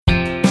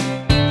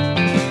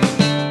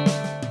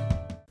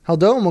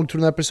Hello, and welcome to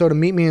an episode of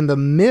Meet Me in the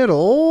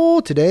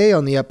Middle. Today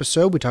on the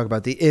episode, we talk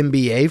about the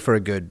NBA for a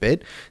good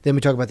bit. Then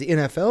we talk about the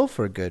NFL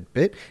for a good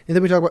bit. And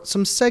then we talk about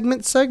some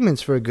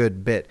segments for a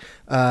good bit,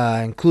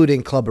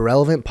 including Club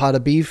Irrelevant, Pot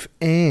of Beef,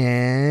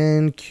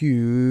 and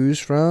Cues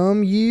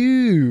from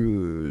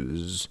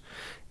Yous.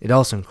 It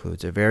also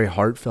includes a very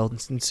heartfelt and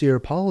sincere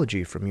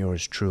apology from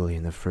yours truly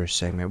in the first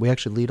segment. We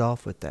actually lead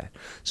off with that.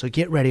 So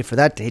get ready for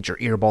that to hit your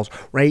earballs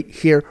right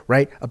here,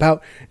 right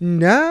about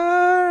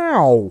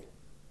now.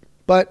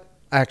 But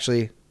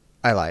actually,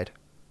 I lied.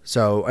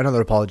 So another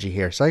apology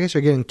here. So I guess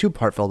you're getting two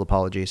heartfelt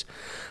apologies.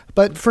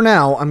 But for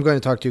now, I'm going to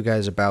talk to you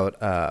guys about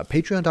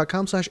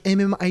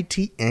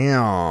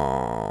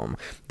patreon.com/MMITM.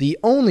 The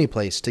only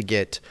place to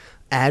get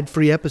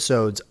ad-free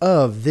episodes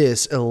of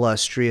this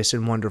illustrious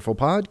and wonderful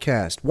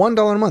podcast.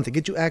 $1 a month. It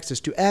gets you access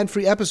to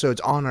ad-free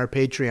episodes on our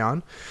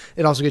Patreon.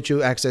 It also gets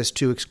you access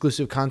to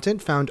exclusive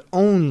content found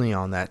only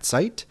on that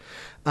site.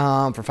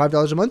 For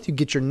 $5 a month, you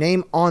get your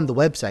name on the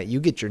website. You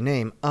get your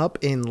name up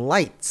in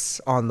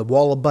lights on the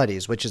Wall of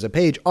Buddies, which is a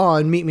page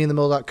on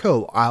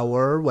meetmeinthemiddle.co,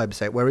 our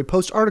website where we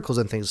post articles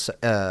and things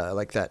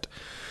like that.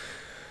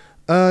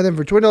 Then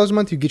for $20 a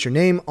month, you get your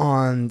name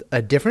on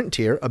a different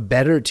tier, a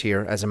better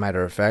tier, as a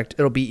matter of fact.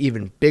 It'll be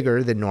even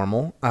bigger than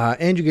normal.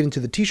 And you get into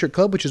the T-shirt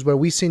club, which is where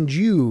we send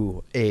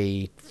you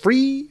a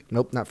free...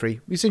 Nope, not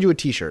free. We send you a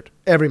T-shirt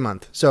every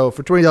month. So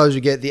for $20,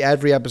 you get the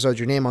ad-free episodes,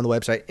 your name on the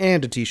website,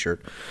 and a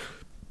T-shirt.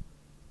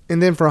 And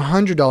then for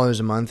 $100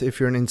 a month, if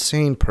you're an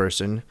insane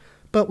person,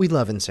 but we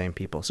love insane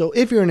people. So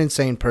if you're an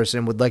insane person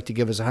and would like to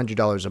give us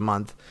 $100 a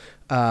month,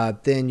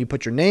 then you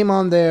put your name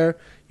on there,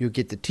 you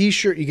get the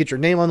T-shirt, you get your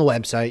name on the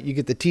website, you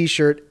get the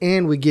T-shirt,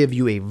 and we give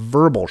you a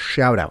verbal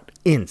shout-out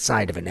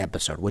inside of an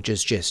episode, which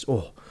is just,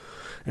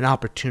 an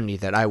opportunity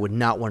that I would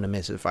not want to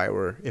miss if I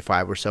were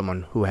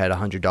someone who had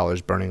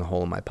 $100 burning a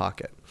hole in my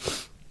pocket.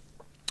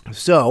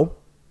 So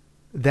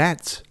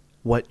that's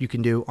what you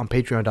can do on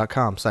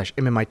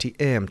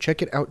patreon.com/MMITM.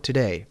 Check it out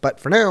today. But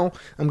for now,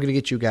 I'm going to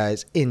get you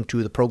guys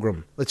into the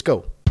program. Let's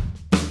go.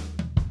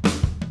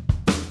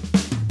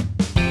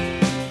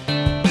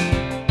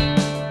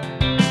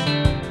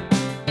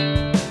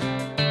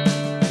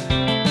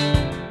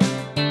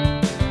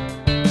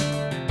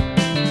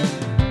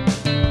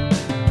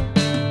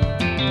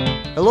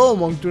 Hello,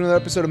 and welcome to another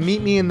episode of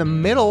Meet Me in the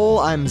Middle.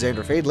 I'm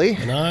Zander Fadley.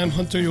 And I'm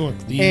Hunter York,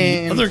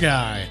 the other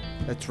guy.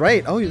 That's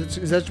right. Oh,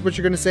 is that what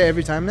you're going to say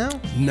every time now?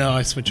 No,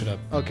 I switch it up.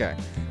 Okay.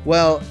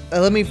 Well,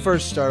 let me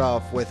first start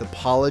off with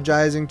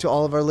apologizing to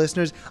all of our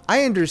listeners.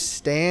 I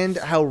understand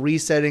how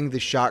resetting the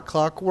shot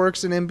clock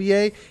works in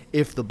NBA.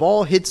 If the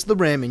ball hits the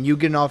rim and you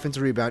get an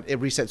offensive rebound, it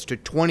resets to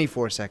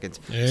 24 seconds.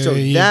 So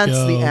that's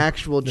the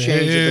actual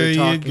change that they're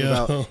talking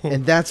about.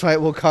 And that's why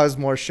it will cause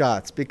more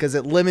shots, because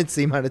it limits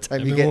the amount of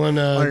time you get on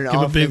an offensive rebound.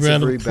 Give a big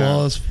round of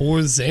applause for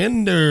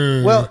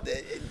Zander. Well,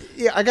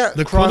 yeah, I got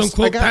the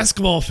quote-unquote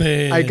basketball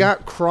fan. I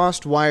got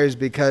crossed wires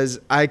because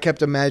I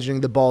kept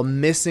imagining the ball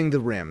missing the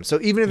rim. So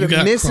even if it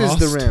misses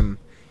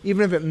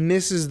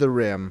the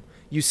rim,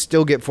 you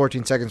still get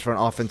 14 seconds for an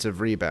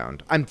offensive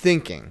rebound. I'm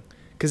thinking,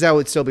 because that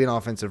would still be an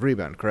offensive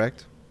rebound,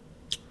 correct?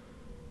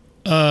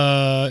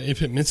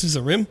 If it misses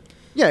the rim?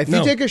 Yeah, if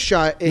you take a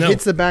shot, it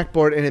hits the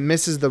backboard and it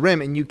misses the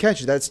rim and you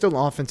catch it, that's still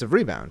an offensive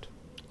rebound.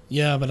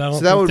 Yeah, but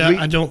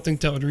I don't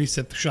think that would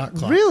reset the shot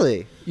clock.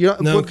 Really?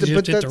 No, because you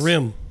have to hit the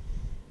rim.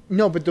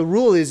 No, but the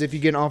rule is if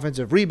you get an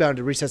offensive rebound,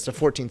 it resets to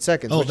 14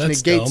 seconds. Oh,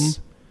 that's dumb.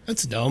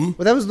 That's dumb.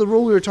 Well, that was the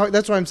rule we were talking.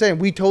 That's what I'm saying.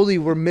 We totally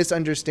were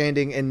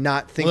misunderstanding and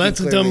not thinking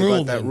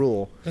clearly about that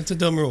rule. That's a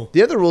dumb rule.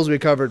 The other rules we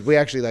covered, we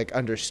actually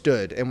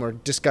understood and we're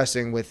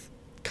discussing with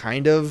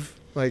kind of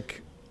I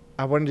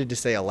wanted to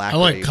say alacrity. I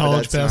like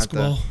college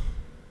basketball.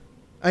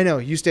 I know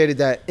you stated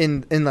that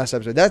in last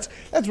episode. That's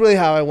really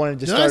how I wanted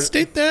to start. Did I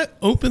state that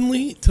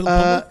openly to the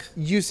public?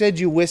 You said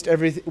you wished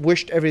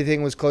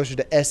everything was closer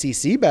to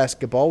SEC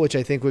basketball, which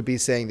I think would be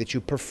saying that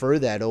you prefer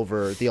that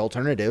over the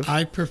alternative.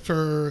 I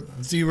prefer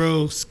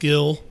zero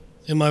skill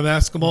in my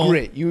basketball.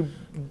 Grit. You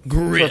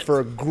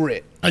prefer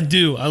grit. I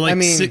do. I like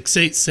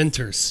 6'8"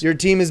 centers. Your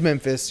team is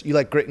Memphis. You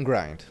like grit and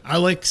grind. I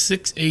like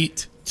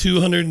 6'8",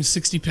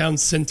 260-pound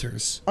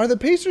centers. Are the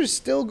Pacers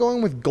still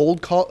going with blue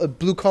collar gold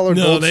swagger?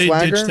 No, they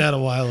ditched that a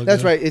while ago.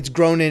 That's right. It's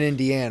grown in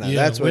Indiana. Yeah,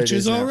 that's what which it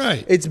is all now.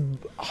 right. It's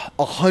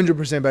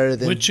 100% better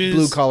than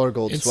blue collar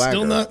gold swagger. It's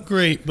still not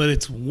great, but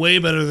it's way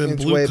better than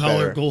blue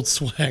collar gold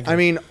swagger. I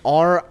mean,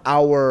 are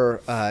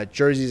our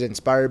jerseys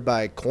inspired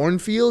by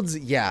cornfields?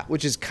 Yeah,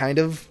 which is kind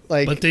of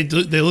like. But they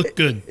look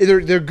good.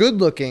 They're good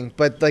looking,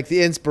 but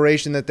the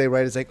inspiration that they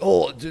write is like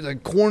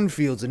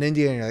cornfields in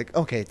Indiana. You're like,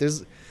 okay,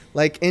 there's.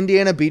 Like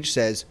Indiana Beach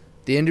says,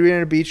 the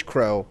Indiana Beach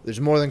Crow,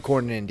 there's more than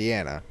corn in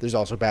Indiana. There's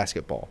also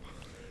basketball.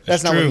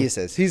 That's not what he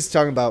says. He's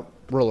talking about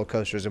roller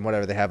coasters and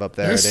whatever they have up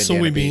there. There's at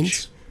Indiana soybeans.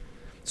 Beach.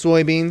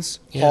 Soybeans,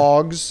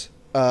 hogs.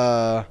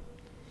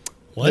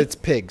 What? It's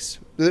pigs.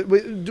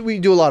 We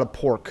do a lot of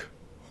pork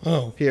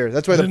here.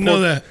 That's why I didn't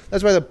know that.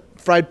 That's why the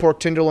fried pork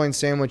tenderloin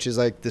sandwich is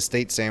like the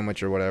state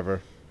sandwich or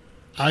whatever.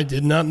 I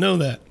did not know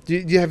that.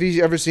 Have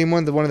you ever seen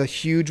one? One of the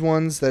huge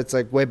ones that's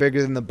like way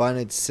bigger than the bun.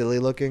 It's silly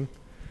looking.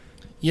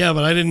 Yeah,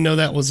 but I didn't know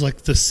that was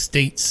like the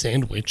state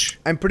sandwich.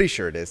 I'm pretty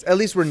sure it is. At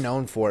least we're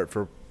known for it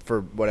for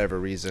whatever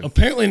reason.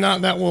 Apparently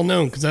not that well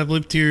known because I've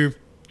lived here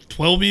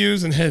 12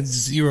 years and had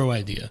zero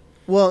idea.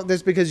 Well,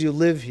 that's because you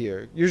live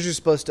here. You're just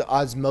supposed to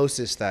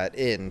osmosis that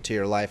into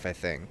your life, I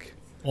think.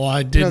 Well,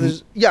 I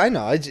didn't. I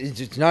know.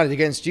 It's not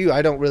against you.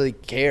 I don't really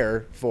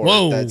care for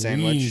that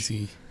sandwich.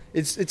 Easy.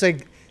 It's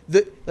like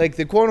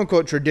the quote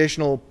unquote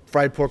traditional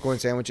fried pork loin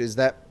sandwich is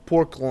that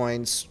pork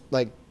loins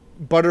like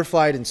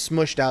butterflied and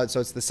smushed out so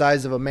it's the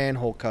size of a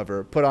manhole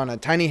cover, put on a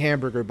tiny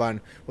hamburger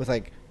bun with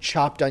like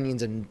chopped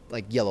onions and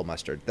like yellow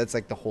mustard. That's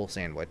like the whole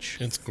sandwich.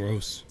 It's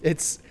gross.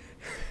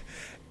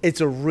 It's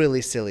a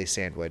really silly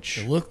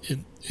sandwich.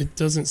 It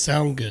doesn't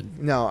sound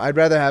good. No, I'd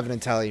rather have an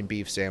Italian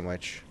beef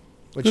sandwich.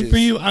 Good for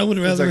you. I would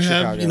rather like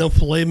have Chicago.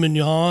 filet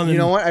mignon. You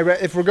know what?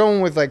 If we're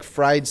going with like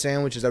fried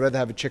sandwiches, I'd rather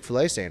have a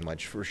Chick-fil-A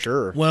sandwich for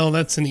sure. Well,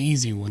 that's an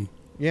easy one.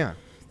 Yeah.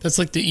 That's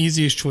like the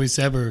easiest choice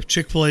ever. If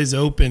Chick-fil-A's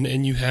open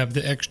and you have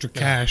the extra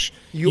cash,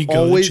 you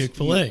go always, to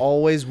Chick-fil-A. You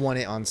always want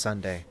it on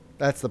Sunday.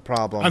 That's the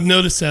problem. I've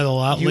noticed that a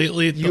lot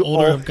lately. The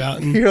older I've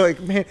gotten, you're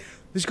like, man,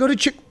 let's go to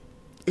Chick.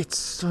 It's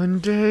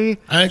Sunday.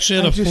 I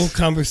actually had a full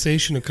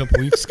conversation a couple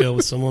weeks ago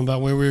with someone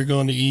about where we were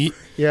going to eat.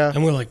 Yeah,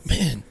 and we're like,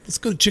 man, let's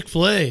go to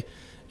Chick-fil-A.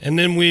 And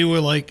then we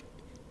were like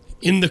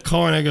in the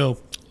car, and I go,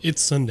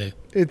 it's Sunday.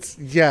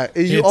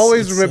 You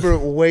always remember it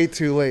way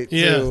too late.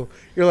 Yeah, too.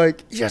 You're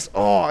like, yes,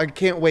 I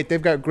can't wait.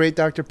 They've got great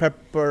Dr.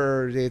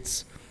 Pepper.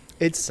 It's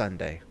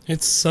Sunday.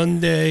 It's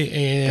Sunday,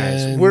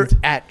 and guys, we're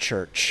at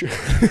church.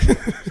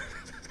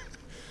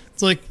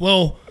 It's like,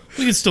 well,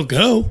 we can still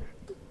go.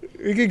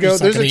 We could go.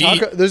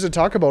 There's a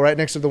Taco Bell right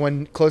next to the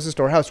one closest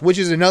to our house, which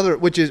is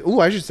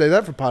I should say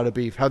that for pot of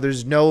beef. How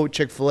there's no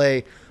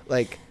Chick-fil-A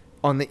like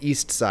on the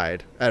east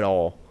side at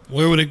all.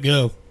 Where would it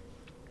go?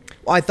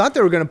 Well, I thought they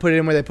were going to put it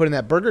in where they put in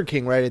that Burger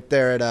King right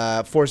there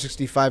at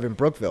 465 in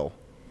Brookville.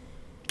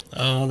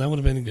 Oh, that would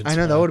have been a good spot. I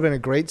know, that would have been a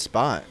great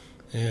spot.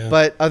 Yeah.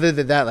 But other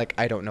than that, like,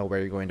 I don't know where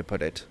you're going to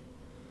put it.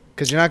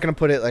 Because you're not going to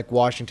put it like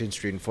Washington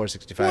Street and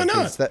 465. Why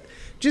not?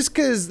 Just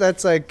because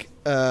that's like...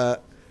 a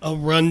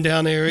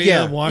rundown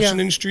area,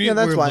 Washington Street,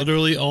 where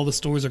literally all the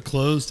stores are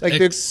closed, like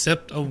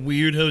except a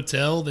weird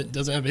hotel that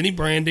doesn't have any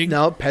branding.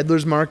 No,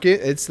 Peddler's Market,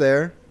 it's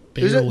there.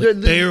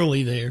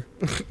 Barely there.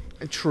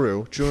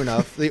 True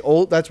enough.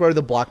 That's where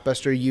the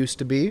Blockbuster used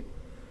to be.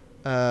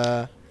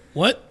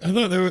 What? I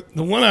thought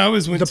the one I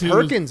always went to.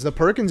 The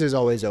Perkins is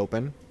always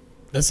open.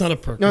 That's not a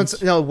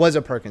Perkins. No, it was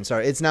a Perkins.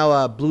 Sorry, it's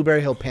now a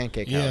Blueberry Hill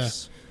Pancake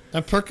House.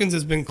 That Perkins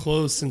has been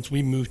closed since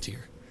we moved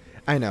here.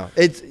 I know.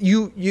 It's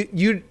you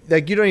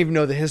like you don't even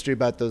know the history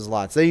about those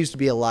lots. There used to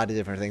be a lot of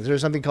different things. There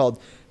was something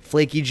called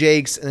Flaky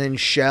Jake's and then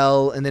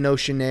Shell and then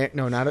Oceanaire.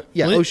 No, not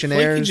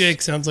Oceanaire's. Flaky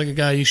Jake sounds like a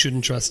guy you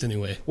shouldn't trust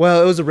anyway.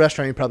 Well, it was a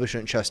restaurant you probably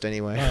shouldn't trust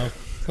anyway.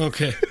 Oh,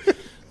 okay. I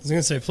was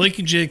gonna say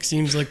Flaky Jake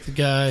seems like the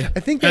guy. I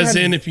think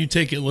if you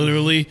take it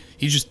literally,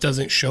 he just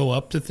doesn't show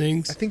up to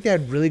things. I think they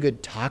had really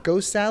good taco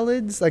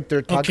salads, like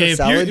their taco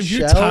salad. If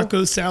your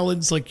taco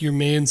salad's like your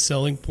main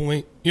selling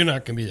point, you're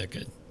not gonna be that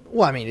good.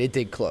 Well, I mean, it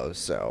did close,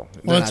 so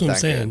that's what I'm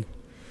saying.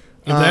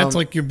 If that's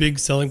like your big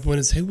selling point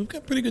is, hey, we've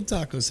got pretty good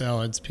taco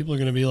salads. People are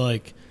gonna be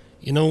like,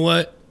 you know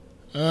what?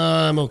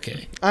 I'm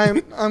okay.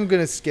 I'm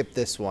gonna skip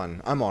this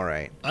one. I'm all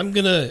right. I'm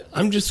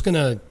just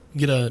gonna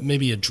get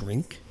maybe a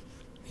drink.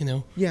 You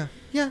know. Yeah.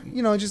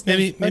 Just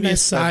maybe a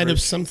side of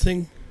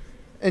something.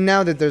 And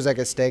now that there's like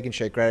a Steak and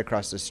Shake right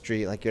across the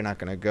street, like you're not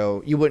gonna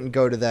go. You wouldn't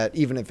go to that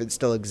even if it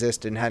still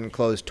existed and hadn't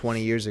closed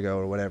 20 years ago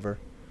or whatever.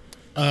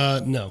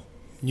 No.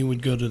 You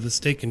would go to the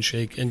Steak and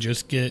Shake and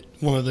just get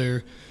one of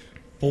their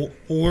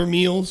four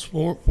meals,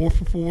 four for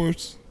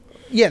 $4s.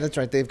 Yeah, that's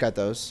right. They've got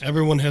those.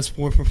 Everyone has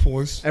 4 for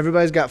 $4s.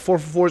 Everybody's got 4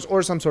 for $4s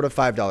or some sort of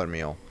 $5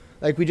 meal.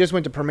 Like we just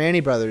went to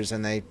Permane Brothers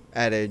and they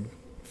added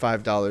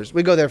 $5.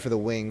 We go there for the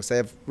wings. They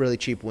have really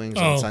cheap wings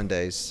on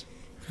Sundays.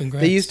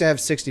 Congrats. They used to have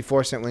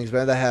 64-cent wings,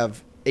 but they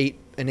have an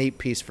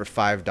 8-piece for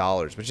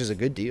 $5, which is a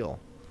good deal.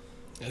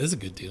 That is a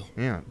good deal.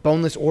 Yeah,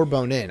 boneless or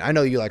bone-in. I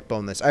know you like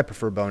boneless. I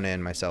prefer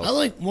bone-in myself.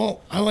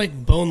 I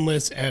like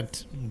boneless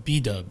at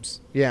B-dubs.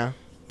 Yeah.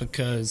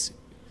 Because,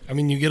 I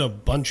mean, you get a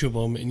bunch of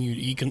them and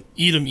you can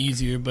eat them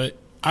easier, but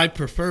I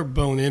prefer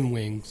bone-in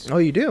wings. Oh,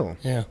 you do?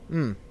 Yeah.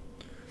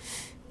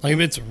 Like if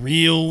it's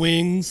real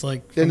wings,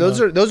 like. And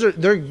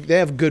they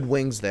have good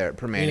wings there at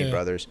Permane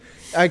Brothers.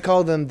 I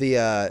call them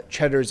the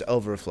Cheddar's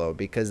Overflow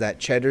because that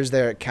Cheddar's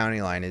there at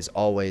County Line is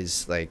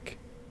always like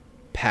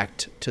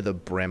packed to the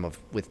brim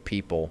with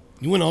people.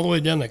 You went all the way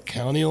down to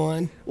County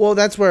Line? Well,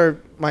 that's where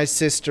my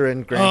sister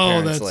and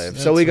grandparents live.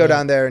 So we go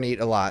down there and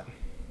eat a lot.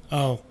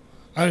 Oh,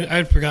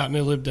 I'd forgotten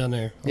they lived down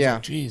there. I was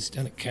like, geez,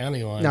 down at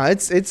County Line. No,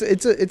 it's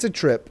a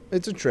trip.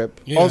 It's a trip.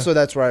 Yeah. Also,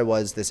 that's where I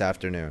was this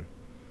afternoon,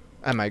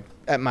 at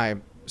my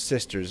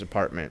sister's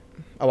apartment.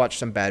 I watched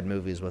some bad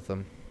movies with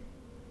them,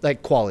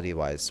 like quality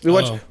wise. We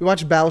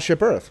watched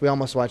Battleship Earth. We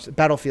almost watched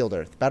Battlefield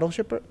Earth.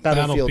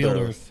 Battlefield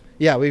Earth.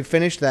 Yeah, we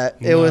finished that.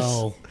 It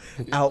was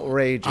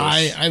outrageous.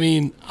 I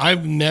mean,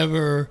 I've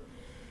never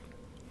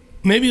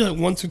maybe like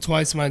once or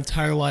twice in my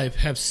entire life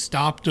have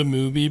stopped a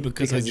movie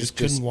because I just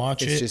couldn't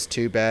watch it. It's just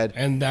too bad.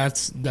 And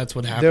that's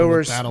what happened There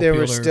with Battlefield. there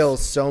were still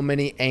so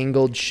many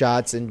angled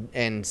shots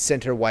and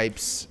center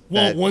wipes.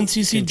 Well, once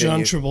you see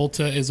John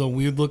Travolta as a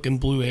weird looking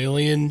blue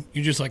alien,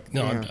 you're just like,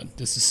 no, I'm done.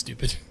 This is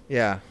stupid.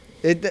 Yeah.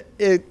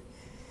 It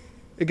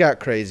got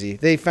crazy.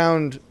 They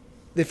found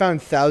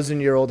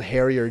 1,000-year-old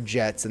Harrier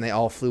jets, and they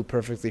all flew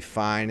perfectly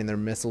fine, and their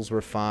missiles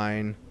were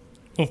fine.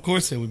 Well, of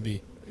course they would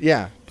be.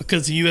 Yeah.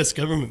 Because the U.S.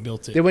 government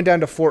built it. They went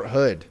down to Fort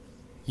Hood.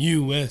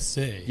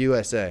 USA.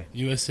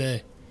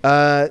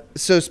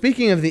 So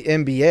speaking of the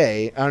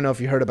NBA, I don't know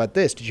if you heard about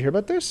this. Did you hear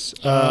about this?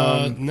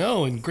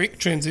 No, and great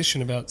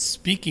transition about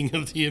speaking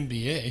of the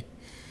NBA.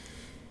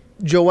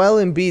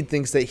 Joel Embiid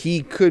thinks that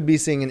he could be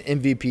seeing an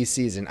MVP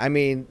season. I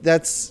mean,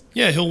 that's...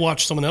 Yeah, he'll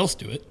watch someone else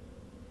do it.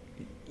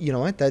 You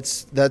know what?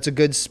 That's a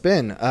good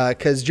spin.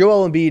 Because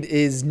Joel Embiid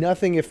is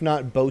nothing if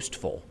not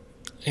boastful.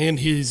 And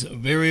he's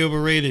very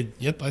overrated.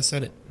 Yep, I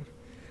said it.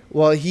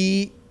 Well,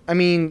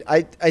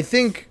 I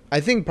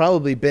think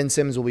probably Ben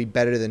Simmons will be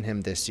better than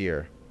him this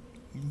year.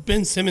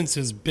 Ben Simmons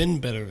has been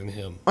better than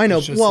him. I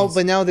know. Well,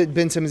 but now that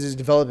Ben Simmons is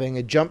developing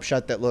a jump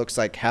shot that looks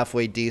like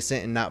halfway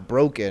decent and not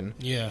broken,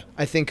 yeah,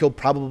 I think he'll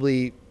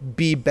probably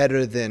be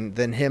better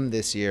than him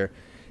this year.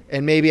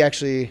 And maybe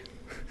actually,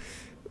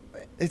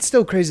 it's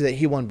still crazy that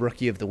he won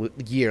Rookie of the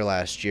Year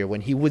last year when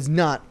he was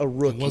not a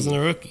rookie. He wasn't a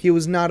rookie. He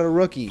was not a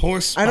rookie.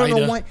 Poor Spider.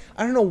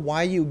 I don't know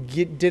why you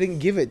didn't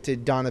give it to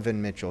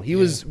Donovan Mitchell. He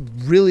was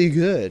really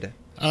good,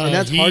 and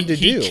that's hard to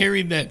do. He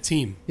carried that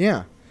team.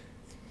 Yeah,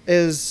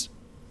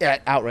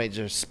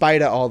 outrageous.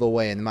 Spider all the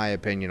way, in my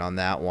opinion, on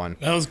that one.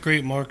 That was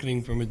great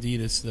marketing from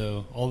Adidas,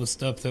 though. All the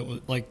stuff that was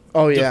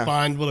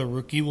defined what a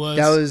rookie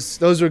was.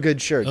 Those were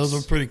good shirts. Those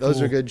were pretty cool. Those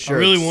were good shirts. I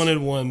really wanted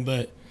one,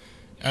 but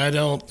I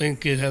don't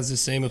think it has the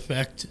same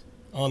effect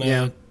on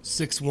a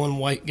 6'1"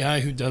 white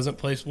guy who doesn't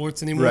play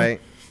sports anymore.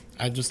 Right.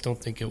 I just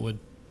don't think it would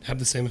have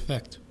the same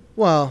effect.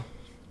 Well,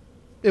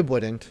 it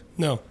wouldn't.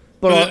 No.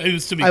 But it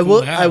was to be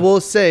cool to have. I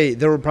will say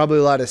there were probably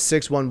a lot of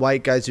 6'1"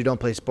 white guys who don't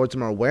play sports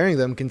anymore wearing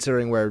them,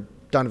 considering where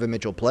Donovan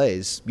Mitchell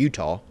plays.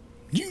 Utah.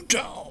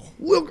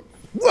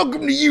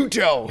 Welcome to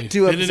Utah. They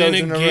 2 fit it episodes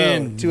in a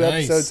again. row. 2 Nice.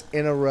 episodes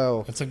in a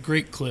row. That's a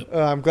great clip.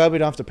 I'm glad we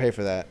don't have to pay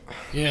for that.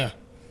 Yeah.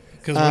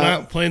 Because we're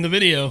not playing the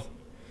video.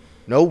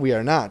 No, we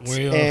are not.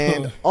 And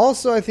And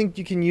also, I think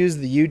you can use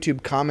the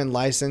YouTube common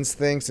license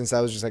thing, since that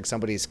was just like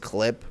somebody's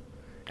clip.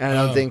 And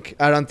I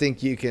don't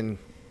think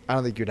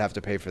you'd have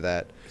to pay for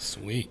that.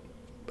 Sweet.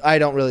 I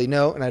don't really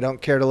know, and I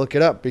don't care to look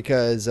it up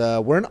because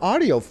we're an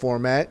audio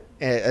format,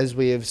 as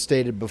we have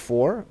stated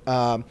before.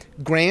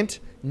 Grant,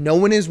 no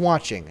one is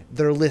watching;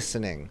 they're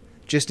listening.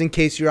 Just in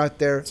case you're out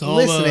there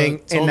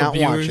listening and not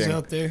watching.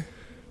 Out there.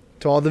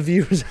 To all the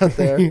viewers out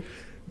there,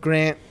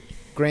 Grant,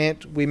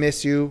 we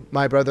miss you.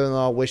 My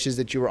brother-in-law wishes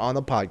that you were on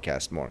the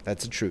podcast more.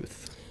 That's the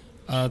truth.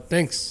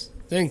 Thanks.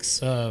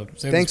 Thanks,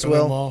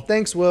 Will.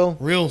 Thanks, Will.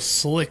 Real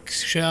slick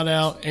shout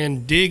out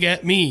and dig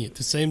at me at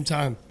the same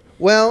time.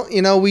 Well,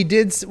 we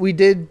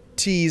did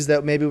tease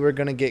that maybe we're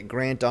going to get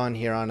Grant on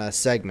here on a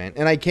segment,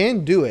 and I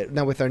can do it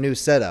now with our new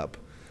setup.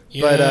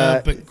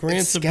 Yeah, but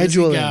Grant's a busy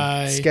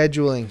guy.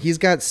 Scheduling. He's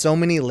got so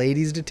many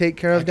ladies to take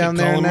care of down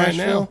there in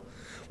Nashville. Right now.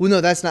 Well,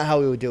 no, that's not how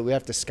we would do it. We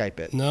have to Skype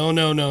it. No. I'm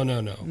not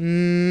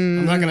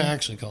going to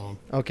actually call him.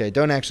 Okay,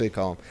 don't actually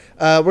call him.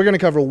 We're going to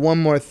cover one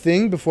more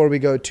thing before we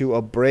go to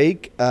a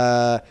break.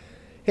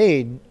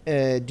 Hey,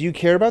 do you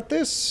care about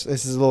this?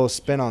 This is a little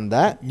spin on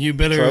that. You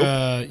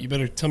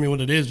better tell me what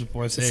it is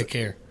before I say I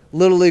care.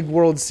 Little League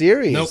World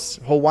Series. Nope.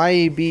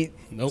 Hawaii beat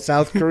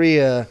South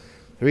Korea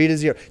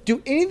 3-0.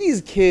 Do any of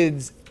these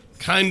kids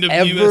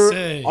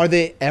USA? Are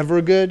they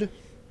ever good?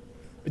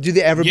 Do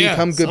they ever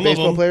become good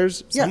baseball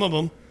players? Some of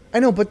them. I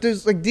know, but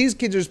there's these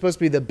kids are supposed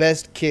to be the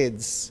best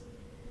kids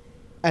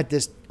at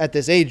this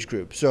age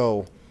group.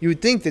 So you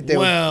would think that they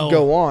would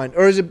go on,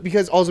 or is it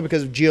because of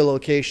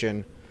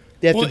geolocation?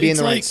 They have to be in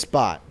the right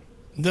spot.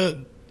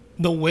 The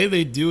way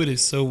they do it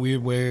is so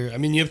weird. Where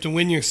you have to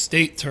win your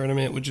state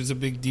tournament, which is a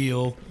big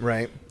deal,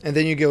 right? And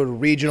then you go to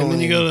regional, and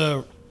then you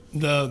go to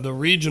the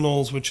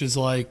regionals, which is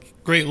like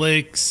Great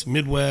Lakes,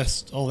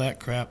 Midwest, all that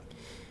crap,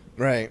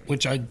 right?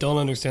 Which I don't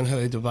understand how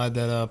they divide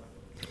that up.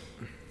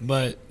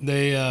 But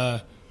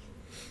they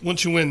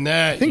once you win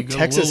that, I think you go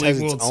Texas to has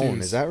World its own.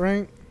 Series. Is that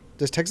right?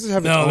 Does Texas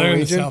have its own region? No, they're in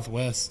the region?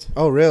 Southwest.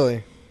 Oh,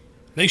 really?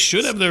 They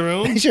should have their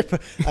own. They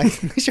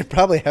should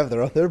probably have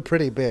their own. They're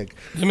pretty big.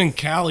 I'm in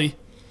Cali.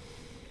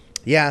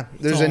 Yeah,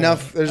 there's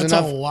enough. That's a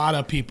lot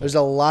of people. There's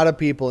a lot of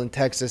people in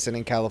Texas and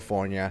in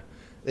California.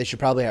 They should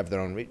probably have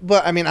their own.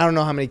 But I don't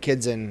know how many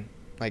kids in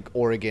like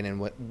Oregon and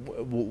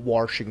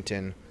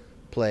Washington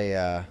play.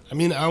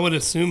 I would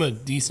assume a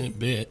decent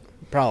bit.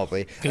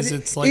 Probably because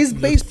it's like is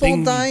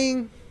baseball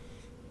dying?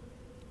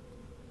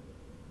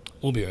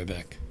 We'll be right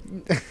back.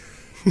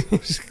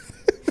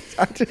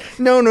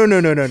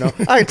 No.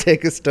 I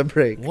take us to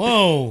break.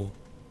 Whoa.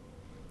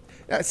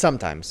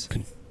 Sometimes.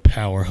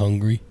 Power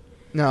hungry.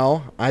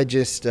 No, I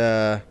just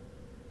the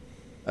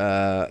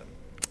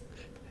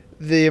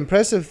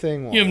impressive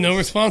thing was... You have no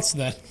response to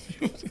that.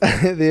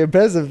 The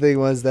impressive thing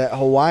was that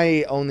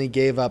Hawaii only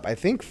gave up, I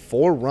think,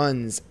 4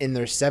 runs in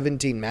their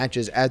 17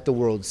 matches at the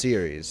World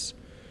Series.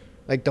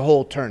 Like the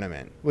whole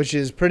tournament, which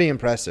is pretty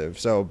impressive.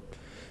 So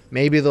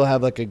maybe they'll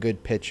have like a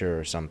good pitcher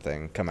or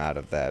something come out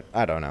of that.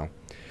 I don't know.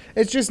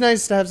 It's just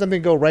nice to have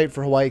something go right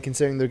for Hawaii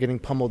considering they're getting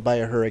pummeled by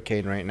a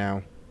hurricane right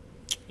now.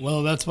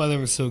 Well, that's why they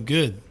were so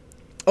good.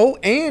 Oh,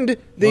 and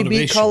they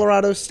beat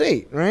Colorado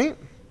State, right?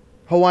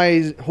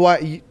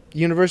 Hawaii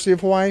University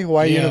of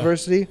Hawaii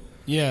University.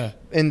 Yeah.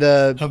 In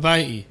the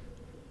Hawaii.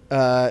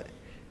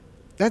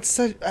 That's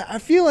such, I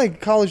feel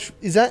like college,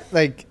 is that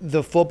like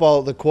the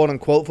football, the quote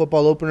unquote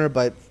football opener,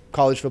 but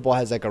college football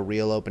has like a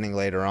real opening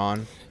later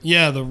on?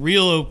 Yeah, the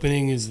real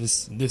opening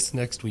is this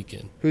next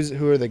weekend.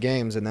 Who are the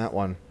games in that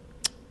one?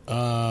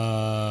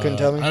 Couldn't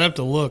tell me? I'd have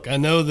to look. I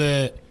know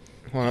that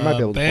I might be able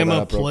to pull that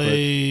Bama up real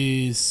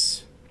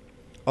plays. quick.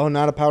 Oh,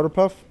 not a powder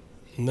puff?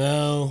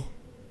 No.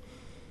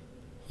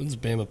 Who's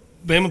Bama?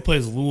 Bama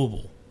plays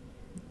Louisville.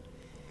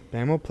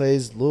 Bama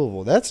plays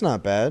Louisville. That's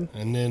not bad.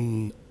 And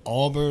then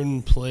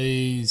Auburn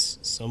plays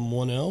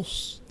someone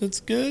else that's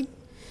good.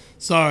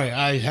 Sorry,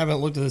 I haven't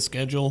looked at the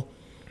schedule.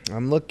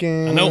 I'm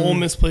looking. I know Ole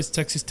Miss plays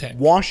Texas Tech.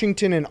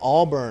 Washington and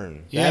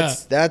Auburn. Yeah.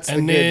 That's the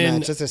good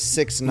match. That's a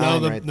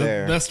 6-9 right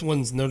there. The best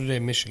one's Notre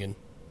Dame, Michigan.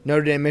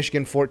 Notre Dame,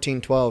 Michigan,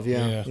 14-12.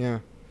 Yeah.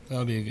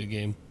 That'll be a good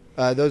game.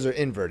 Those are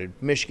inverted.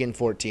 Michigan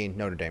 14,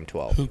 Notre Dame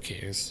 12. Who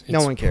cares?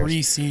 No one cares.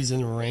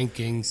 Preseason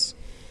rankings.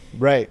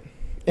 Right.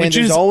 And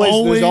there's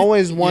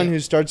always one who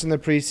starts in the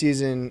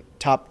preseason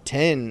top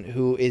 10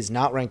 who is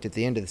not ranked at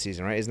the end of the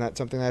season, right? Isn't that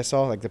something that I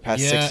saw like the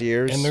past 6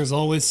 years? And there's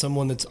always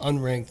someone that's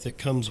unranked that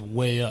comes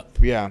way up.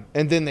 Yeah,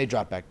 and then they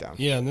drop back down.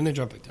 Yeah, and then they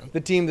drop back down. The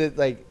team that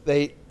like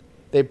they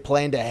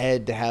planned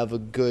ahead to have a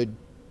good,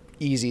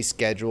 easy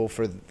schedule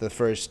for the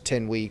first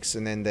 10 weeks,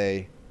 and then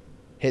they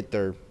hit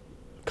their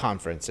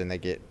conference and they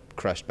get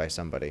crushed by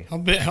somebody.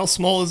 How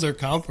small is their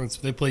conference?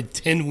 They played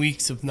 10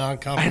 weeks of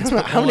non-conference. I don't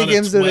know. How many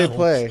games do they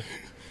play?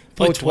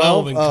 Played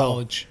 12 in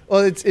college.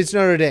 Well, it's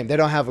Notre Dame. They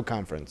don't have a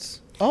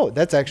conference. Oh,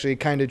 that's actually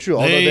kind of true.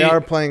 Although they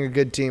are playing a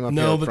good team up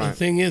here No, up but front. the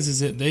thing is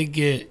that they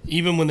get,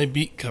 even when they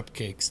beat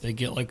Cupcakes, they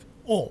get like,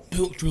 oh,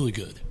 Pitt's really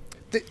good.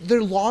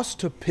 Their loss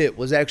to Pitt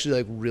was actually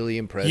like really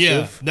impressive.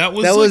 Yeah, that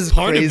was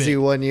part crazy of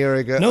it. 1 year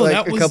ago. No, like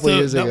that was a couple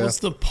years ago. That was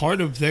the part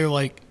of their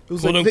like it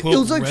was quote like, unquote it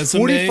was like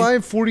resume.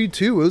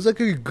 45-42. It was like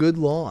a good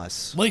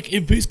loss. Like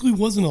it basically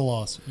wasn't a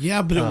loss.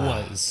 Yeah, but it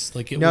was.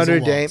 Like it Notre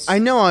was a Dame. loss. I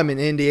know I'm an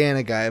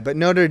Indiana guy, but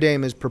Notre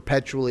Dame is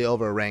perpetually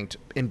overranked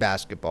in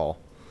basketball.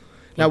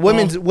 Now,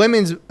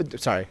 women's.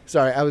 Sorry.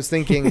 I was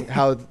thinking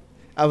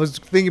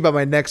about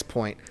my next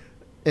point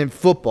in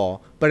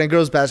football, but in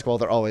girls basketball,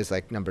 they're always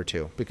like number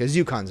 2 because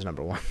UConn's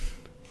number 1.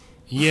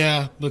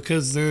 Yeah,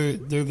 because they're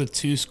the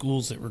two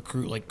schools that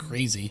recruit like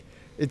crazy.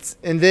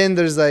 And then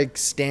there's like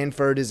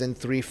Stanford is in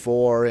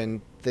 3-4,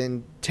 and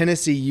then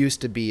Tennessee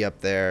used to be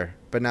up there,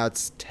 but now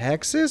it's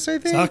Texas, I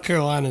think. South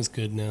Carolina's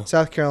good now.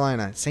 South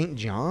Carolina, St.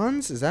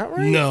 John's, is that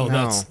right? No,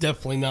 that's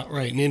definitely not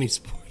right in any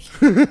sport.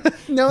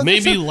 No,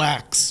 maybe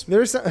Lax.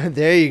 There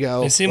you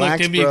go. They seem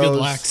like they'd be a good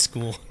Lax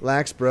school.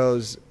 Lax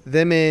Bros.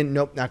 Them in.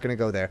 Nope, not gonna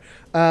go there.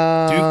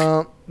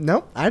 Duke.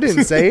 Nope, I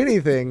didn't say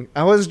anything.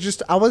 I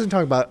wasn't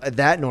talking about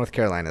that North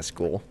Carolina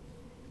school.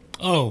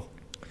 Oh,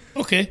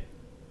 okay.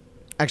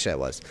 Actually, I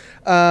was.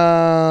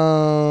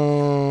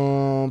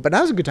 But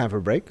now's a good time for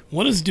a break.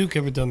 What has Duke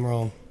ever done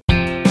wrong?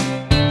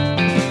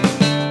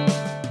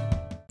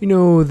 You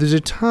know, there's a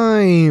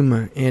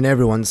time in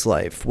everyone's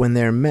life when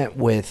they're met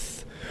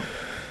with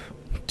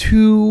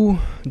 2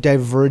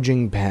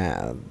 diverging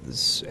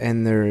paths,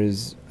 and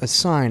there's a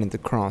sign at the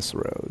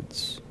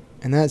crossroads.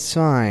 And that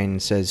sign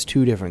says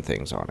 2 different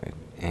things on it.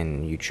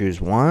 And you choose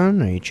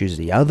one or you choose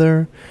the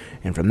other.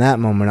 And from that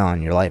moment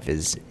on, your life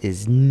is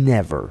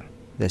never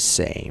the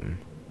same.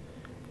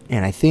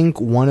 And I think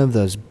one of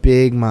those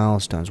big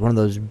milestones, one of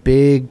those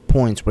big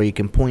points where you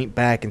can point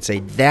back and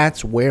say,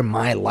 that's where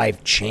my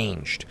life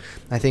changed.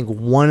 I think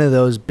one of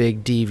those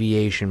big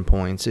deviation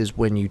points is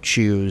when you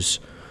choose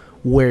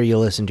where you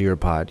listen to your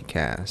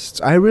podcasts.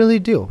 I really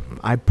do.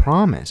 I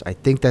promise. I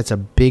think that's a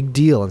big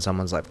deal in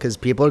someone's life because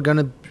people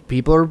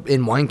are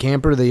in one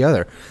camp or the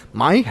other.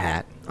 My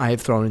hat I have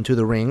thrown into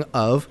the ring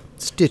of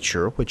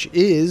Stitcher, which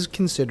is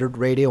considered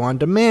radio on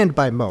demand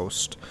by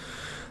most.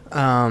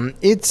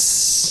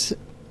 It's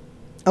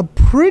a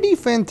pretty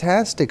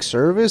fantastic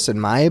service, in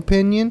my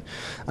opinion.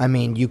 I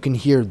mean, you can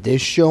hear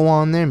this show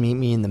on there, Meet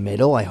Me in the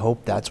Middle. I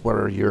hope that's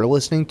where you're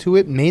listening to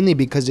it, mainly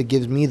because it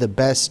gives me the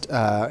best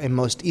and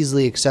most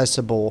easily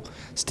accessible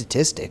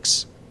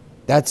statistics.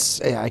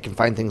 I can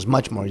find things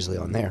much more easily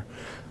on there.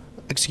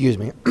 Excuse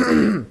me.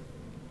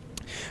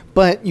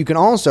 But you can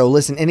also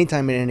listen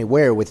anytime and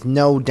anywhere with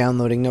no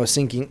downloading, no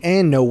syncing,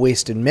 and no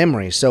wasted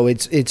memory. So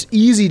it's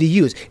easy to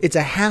use. It's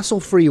a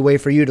hassle-free way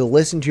for you to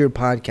listen to your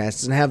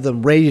podcasts and have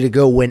them ready to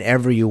go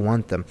whenever you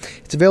want them.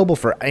 It's available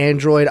for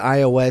Android,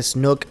 iOS,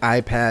 Nook,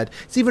 iPad.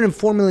 It's even in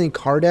 4 million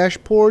car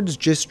dashboards,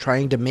 just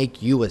trying to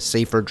make you a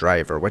safer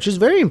driver, which is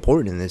very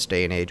important in this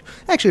day and age.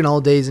 Actually, in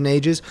all days and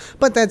ages,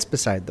 but that's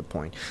beside the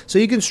point. So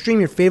you can stream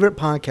your favorite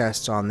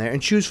podcasts on there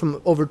and choose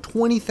from over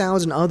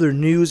 20,000 other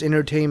news,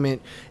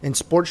 entertainment, and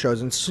sports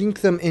shows and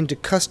sync them into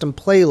custom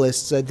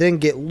playlists that then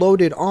get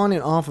loaded on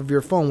and off of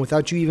your phone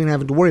without you even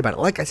having to worry about it.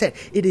 Like I said,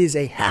 it is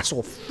a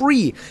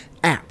hassle-free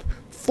app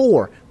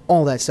for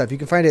all that stuff. You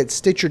can find it at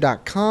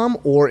Stitcher.com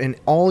or in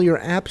all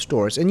your app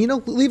stores. And,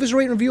 leave us a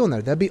rate and review on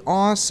there. That'd be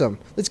awesome.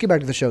 Let's get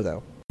back to the show,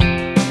 though.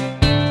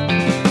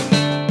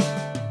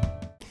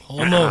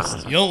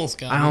 Almost. You almost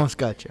got me. I almost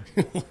got you.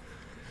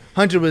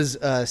 Hunter was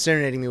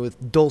serenading me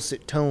with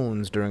dulcet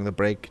tones during the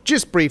break.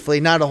 Just briefly,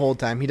 not a whole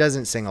time. He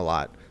doesn't sing a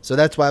lot. So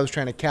that's why I was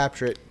trying to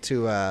capture it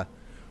to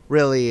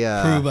really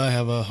prove I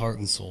have a heart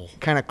and soul.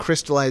 Kind of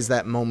crystallize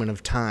that moment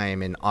of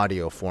time in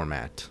audio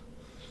format.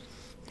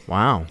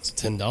 Wow. It's a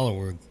 $10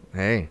 word.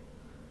 Hey.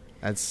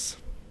 That's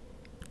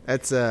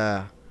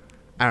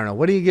I don't know.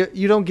 What do you get?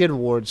 You don't get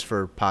awards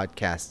for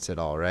podcasts at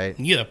all, right?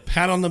 You get a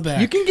pat on the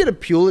back. You can get a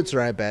Pulitzer,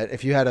 I bet,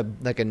 if you had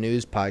a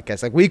news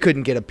podcast. Like, we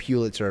couldn't get a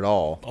Pulitzer at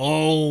all.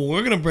 Oh,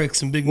 we're going to break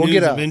some big news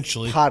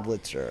eventually. We'll get a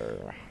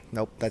Podlitzer.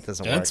 Nope, that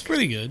doesn't work. That's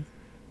pretty good.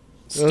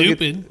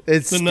 Stupid.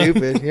 It's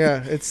stupid,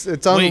 yeah. It's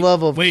on the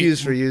level of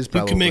Q's for U's,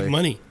 probably. We can make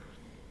money.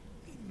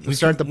 We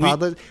start the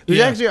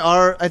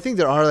Podlitzer? I think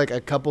there are like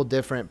a couple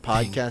different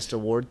podcast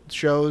award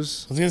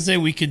shows. I was going to say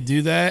we could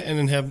do that and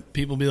then have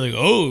people be like,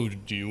 oh,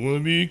 do you want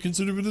to be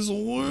considered for this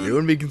award? Do you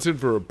want to be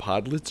considered for a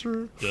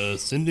Podlitzer?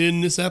 Send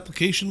in this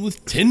application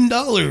with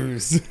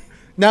 $10.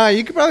 Nah,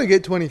 you could probably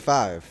get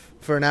 $25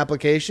 for an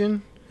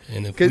application.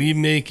 And if we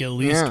make at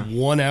least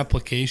one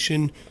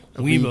application,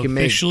 we've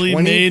officially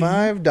made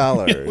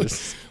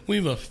 $25.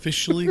 We've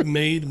officially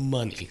made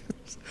money.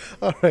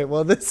 All right,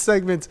 well, this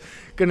segment's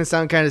going to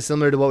sound kind of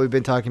similar to what we've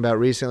been talking about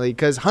recently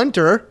because,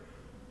 Hunter,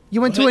 you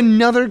went to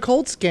another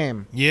Colts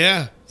game.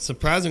 Yeah,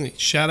 surprisingly.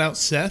 Shout out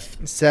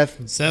Seth.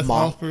 Seth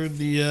offered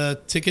the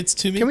tickets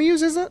to me. Can we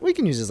use his? We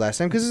can use his last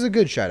name because it's a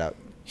good shout out.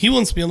 He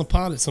wants to be on the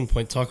pod at some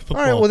point, talk football.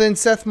 All right, well, then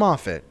Seth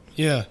Moffitt.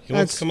 Yeah, he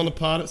wants to come on the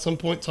pod at some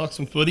point, talk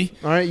some footy.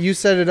 All right, you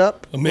set it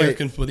up.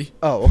 American footy.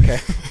 Oh, okay.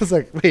 I was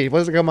like, wait,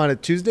 was it come on a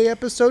Tuesday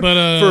episode?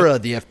 For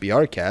the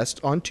FBR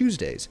cast on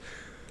Tuesdays.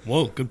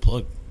 Whoa, good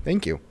plug.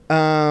 Thank you. You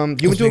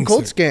went to a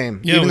Colts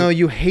game, even though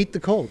you hate the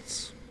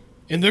Colts.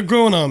 And they're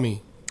growing on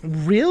me.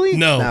 Really?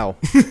 No.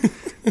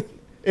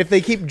 If they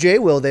keep J.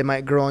 Will, they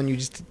might grow on you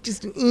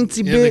just an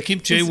eensy bit. Yeah, they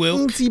keep J. Wilk.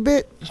 Eensy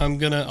bit. I'm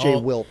gonna J.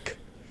 Wilk.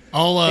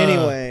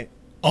 Anyway.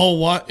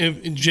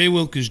 If J.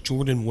 Wilk is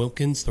Jordan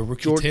Wilkins, the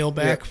rookie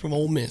tailback from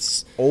Ole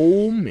Miss.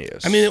 Ole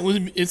Miss. I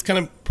mean, it's kind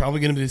of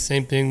probably going to be the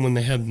same thing when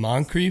they had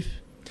Moncrief.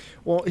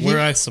 Well, where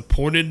I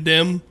supported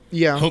them.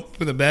 Yeah. Hope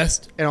for the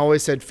best. And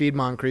always said feed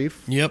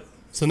Moncrief. Yep.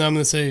 So now I'm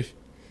going to say,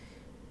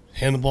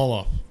 hand the ball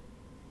off.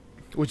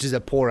 Which is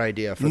a poor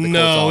idea for the Colts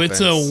offense.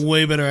 No, it's a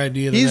way better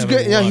idea than He's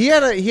good. Yeah,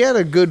 he had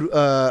a good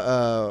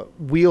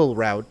wheel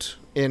route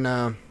in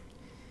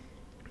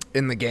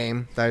the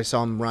game that I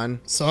saw him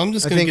run. So I'm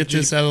just going to get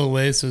this out of the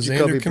way so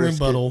Zander can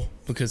rebuttal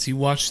because he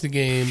watched the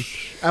game.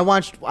 I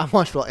watched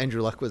while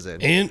Andrew Luck was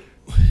in. And,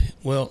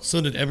 well,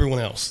 so did everyone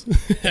else.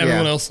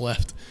 Everyone else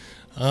left.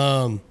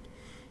 Andrew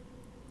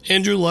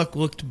Luck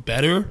looked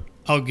better.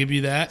 I'll give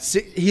you that.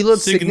 He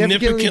looked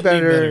significantly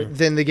better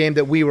than the game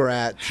that we were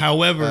at.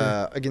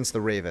 However, against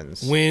the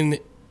Ravens, when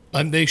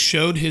they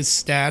showed his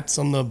stats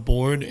on the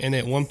board, and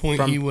at one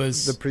point he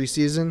was the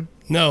preseason.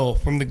 No,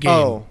 from the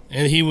game,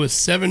 and he was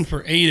 7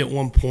 for 8 at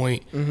one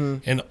point,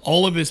 and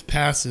all of his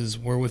passes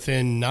were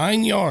within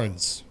 9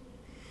 yards.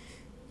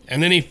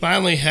 And then he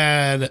finally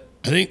had,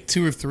 I think,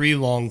 2 or 3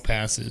 long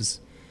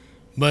passes,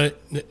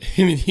 but I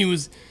mean, he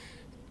was.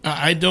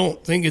 I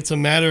don't think it's a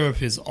matter of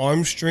his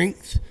arm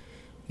strength.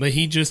 But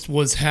he just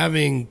was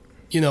having,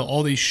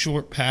 all these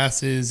short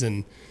passes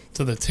and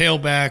to the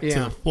tailback,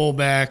 to the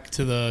fullback,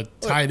 to the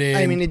tight end.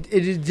 I mean,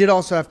 it did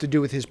also have to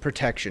do with his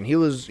protection. He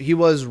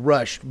was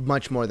rushed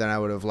much more than I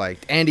would have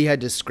liked, and he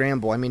had to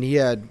scramble. I mean,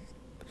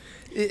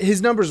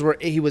 his numbers were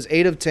he was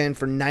 8 of 10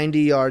 for 90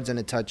 yards and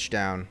a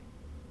touchdown,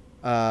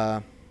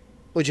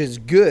 which is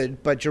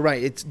good. But you're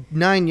right, it's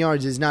 9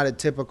 yards is not a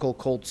typical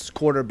Colts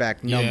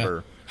quarterback number.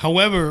 Yeah.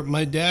 However,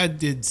 my dad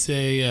did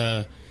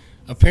say.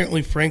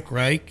 Apparently, Frank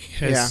Reich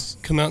has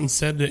come out and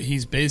said that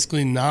he's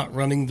basically not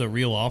running the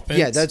real offense.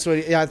 Yeah, that's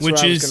what I was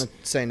going to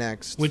say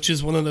next. Which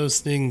is one of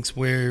those things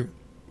where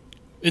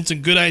it's a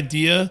good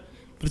idea,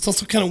 but it's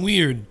also kind of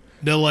weird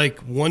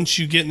that, once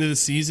you get into the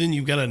season,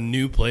 you've got a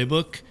new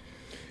playbook.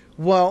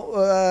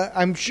 Well,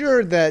 I'm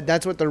sure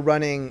that's what they're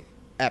running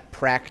at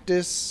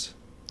practice.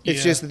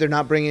 It's just that they're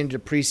not bringing it to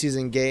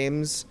preseason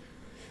games.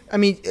 I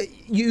mean,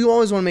 you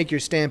always want to make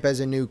your stamp as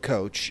a new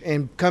coach,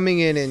 and coming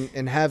in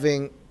and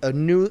having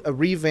a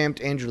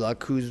revamped Andrew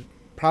Luck, who's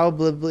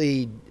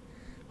probably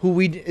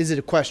is it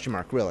a question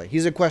mark, really?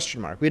 He's a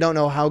question mark. We don't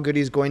know how good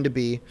he's going to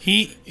be.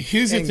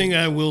 Here's the thing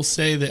I will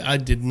say that I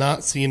did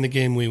not see in the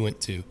game we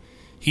went to.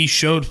 He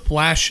showed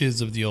flashes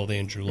of the old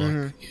Andrew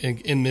Luck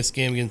in this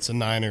game against the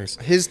Niners.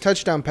 His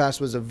touchdown pass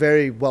was a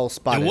very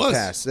well-spotted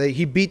pass.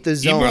 He beat the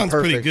zone Ebron's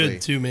perfectly. pretty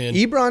good, too, man.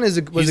 Ebron was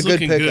a good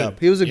pickup.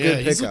 He was a good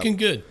pickup. He's looking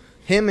good.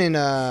 Him and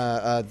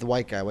the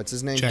white guy, what's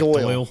his name? Jack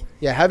Doyle.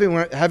 Yeah,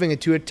 having a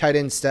two tight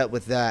end step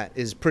with that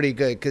is pretty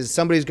good because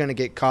somebody's going to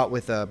get caught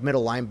with a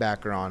middle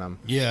linebacker on him.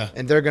 Yeah.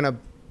 And they're going to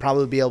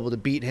probably be able to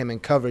beat him in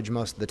coverage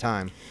most of the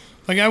time.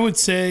 Like, I would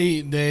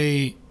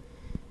say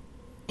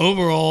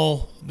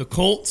overall, the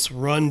Colts'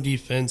 run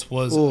defense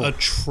was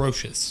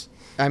atrocious.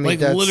 I mean,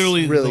 that's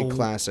literally really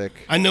classic.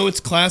 I know it's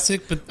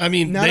classic, but, I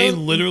mean, they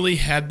literally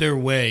had their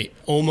way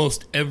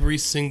almost every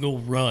single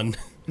run.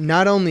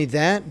 Not only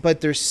that,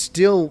 but they're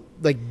still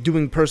like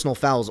doing personal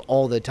fouls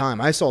all the time.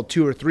 I saw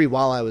 2 or 3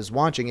 while I was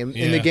watching.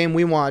 In the game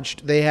we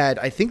watched,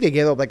 I think they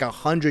gave up like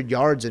 100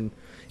 yards in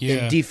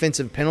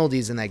defensive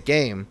penalties in that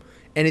game.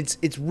 And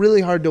it's really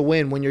hard to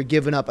win when you're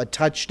giving up a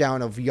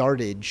touchdown of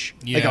yardage,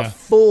 like a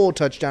full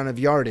touchdown of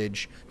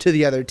yardage to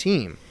the other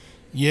team.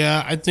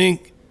 Yeah, I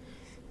think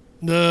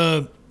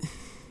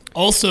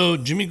also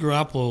Jimmy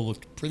Garoppolo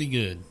looked pretty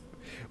good.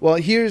 Well,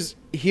 here's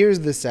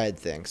the sad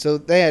thing. So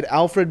they had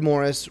Alfred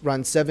Morris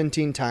run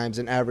 17 times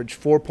and average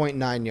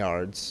 4.9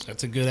 yards.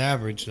 That's a good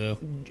average, though.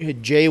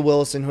 Jay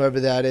Wilson, whoever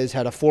that is,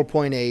 had a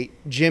 4.8.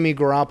 Jimmy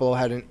Garoppolo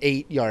had an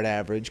 8-yard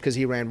average because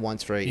he ran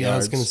once for 8 yards. Yeah, I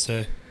was going to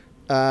say.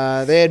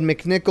 They had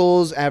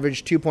McNichols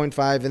averaged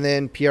 2.5, and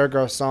then Pierre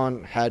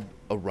Garçon had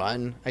a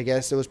run. I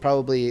guess it was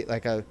probably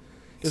like a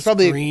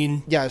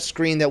screen. A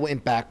screen that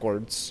went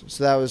backwards.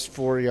 So that was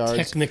 4 yards.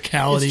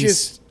 Technicalities.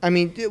 It's just, I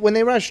mean, when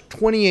they rushed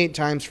 28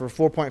 times for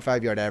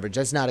 4.5 yard average,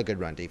 that's not a good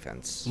run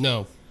defense.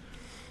 No.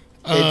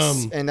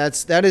 And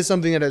that is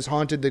something that has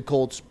haunted the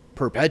Colts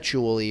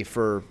perpetually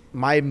for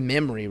my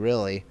memory,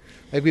 really.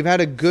 Like, we've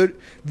had a good.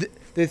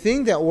 The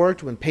thing that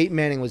worked when Peyton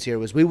Manning was here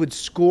was we would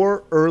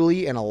score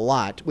early and a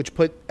lot, which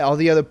put all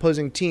the other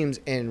opposing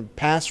teams in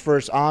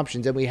pass-first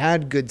options, and we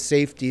had good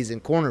safeties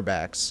and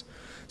cornerbacks,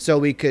 so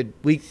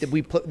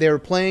they were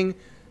playing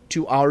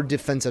to our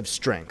defensive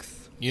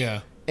strength.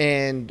 Yeah.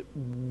 And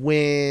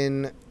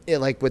when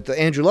with the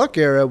Andrew Luck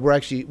era, we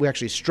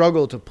actually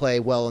struggled to play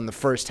well in the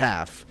first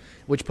half,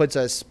 which puts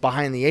us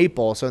behind the 8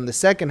 ball. So in the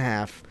second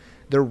half,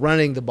 they're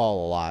running the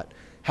ball a lot.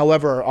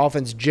 However, our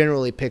offense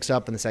generally picks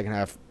up in the second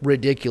half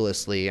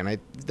ridiculously, and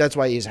that's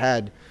why he's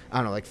had,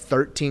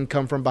 13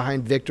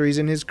 come-from-behind victories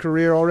in his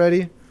career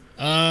already.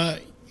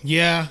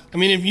 Yeah. I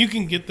mean, if you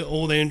can get the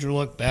old Andrew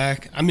Luck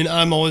back, I mean,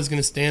 I'm always going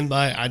to stand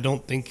by. I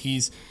don't think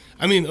he's –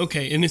 I mean,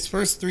 okay, in his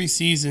first 3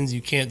 seasons,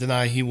 you can't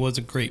deny he was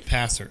a great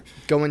passer.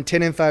 Going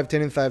 10-5,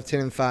 10-5,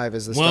 10-5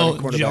 as the starting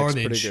quarterback is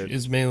pretty good.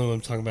 Is mainly what I'm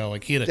talking about.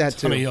 Like, he had a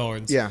ton of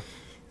yards. Yeah.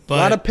 A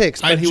lot of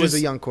picks, but he was a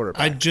young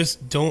quarterback. I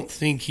just don't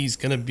think he's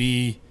going to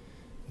be –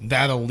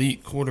 that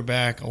elite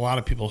quarterback. A lot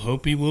of people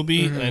hope he will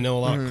be. I know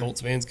a lot of Colts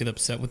fans get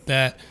upset with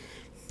that.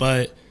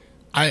 But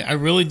I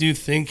really do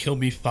think he'll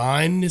be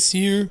fine this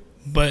year.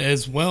 But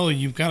as well,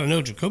 you've got to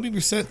know Jacoby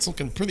Brissett's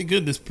looking pretty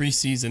good this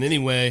preseason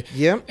anyway.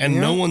 Yep. And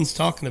no one's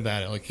talking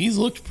about it. Like, he's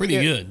looked pretty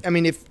good. I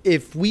mean,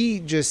 if we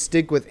just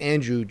stick with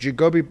Andrew,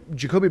 Jacoby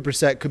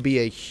Brissett could be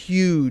a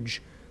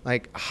huge,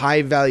 like,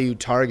 high-value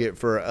target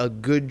for a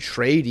good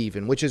trade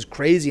even, which is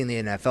crazy in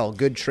the NFL.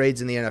 Good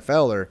trades in the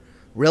NFL are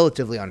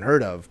relatively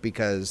unheard of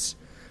because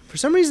for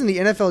some reason the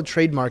NFL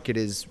trade market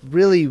is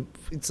really,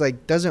 it's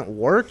like, doesn't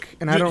work,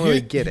 and I don't really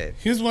get it.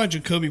 Here's why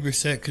Jacoby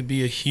Brissett could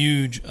be a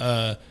huge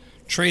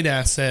trade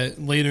asset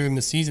later in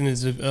the season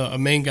is if a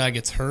main guy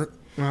gets hurt.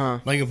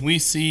 Like, if we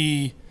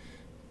see,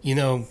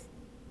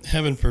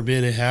 heaven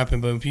forbid it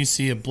happen, but if you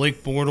see a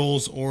Blake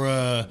Bortles or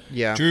a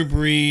Drew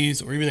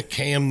Brees or even a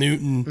Cam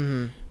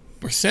Newton,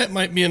 Brissett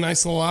might be a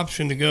nice little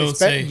option to go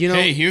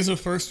hey, here's a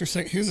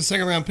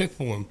second round pick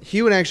for him.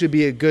 He would actually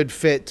be a good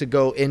fit to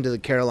go into the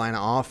Carolina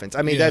offense.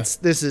 I mean,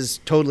 this is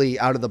totally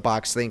out of the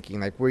box thinking.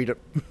 Like, we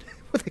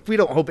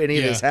don't hope any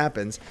of this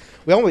happens.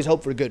 We always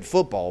hope for good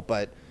football,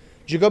 but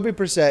Jacoby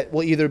Brissett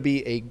will either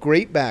be a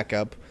great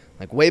backup,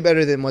 like way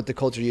better than what the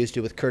Colts are used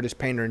to with Curtis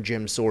Painter and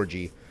Jim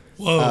Sorgi.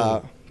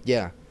 Whoa.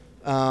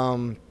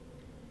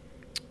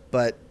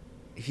 But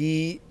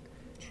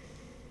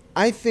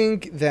I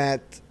think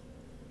that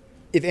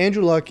if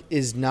Andrew Luck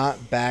is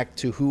not back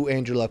to who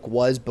Andrew Luck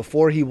was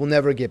before, he will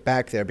never get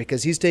back there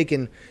because he's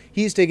taken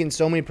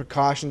so many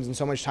precautions and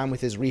so much time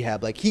with his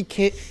rehab. Like, he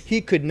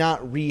could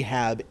not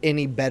rehab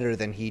any better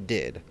than he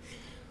did.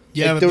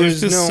 Yeah, but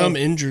there's just some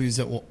injuries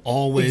that will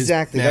always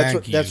exactly.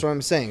 Nag that's what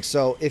I'm saying.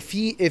 So if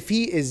he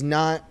is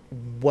not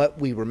what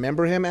we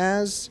remember him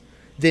as,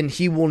 then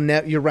he will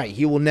never. You're right.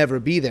 He will never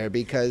be there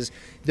because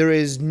there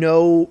is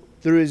no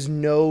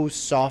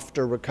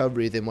softer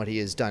recovery than what he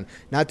has done.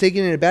 Not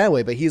taking it in a bad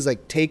way, but he's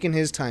like taking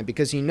his time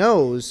because he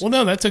knows. Well,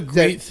 no, that's a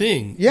great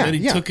thing. Yeah, that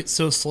he took it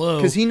so slow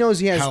because he knows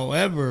he has.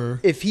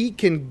 However, if he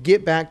can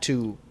get back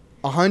to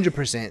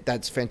 100%,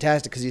 that's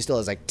fantastic because he still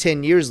has like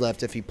 10 years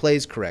left if he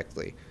plays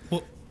correctly.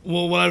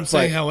 Well, what I'm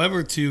saying,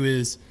 however, too,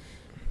 is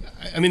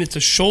I mean, it's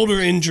a shoulder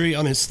injury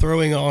on his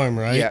throwing arm,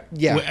 right?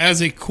 Yeah.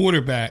 As a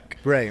quarterback.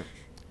 Right.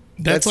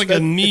 That's like a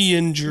knee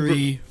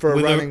injury for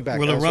a running back.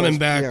 With a running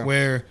back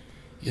where,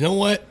 you know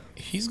what?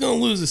 He's going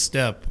to lose a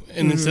step.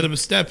 And instead of a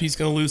step, he's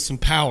going to lose some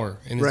power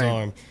in his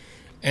arm.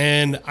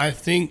 And I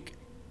think,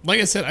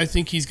 like I said, I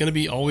think he's going to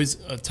be always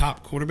a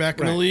top quarterback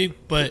in the league.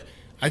 But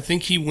I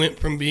think he went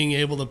from being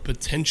able to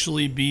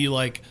potentially be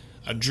like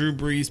a Drew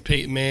Brees,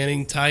 Peyton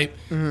Manning type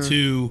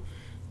to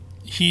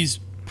he's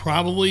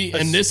probably,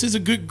 and this is a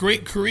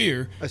great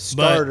career. A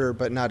starter,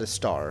 but not a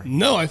star.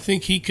 No, I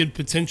think he could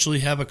potentially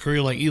have a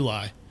career like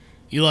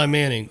Eli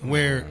Manning,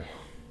 where,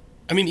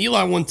 I mean,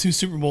 Eli won 2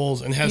 Super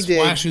Bowls and has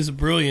flashes of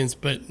brilliance,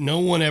 but no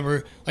one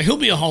ever, like, he'll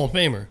be a Hall of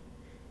Famer.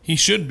 He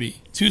should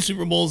be. 2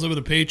 Super Bowls over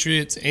the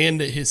Patriots,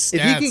 and his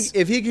stats.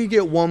 If he could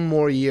get one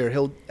more year,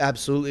 he'll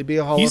absolutely be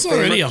a Hall of Famer. He's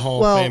already a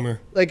Hall of Famer.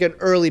 Like an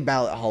early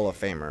ballot Hall of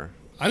Famer.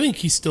 I think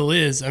he still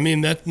is. I mean,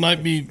 that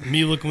might be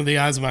me looking with the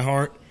eyes of my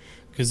heart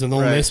because I'm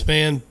an Ole Miss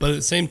fan, but at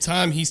the same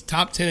time, he's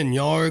top 10 in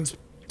yards,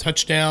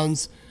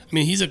 touchdowns. I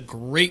mean, he's a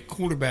great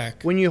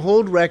quarterback. When you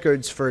hold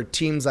records for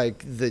teams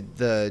like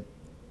the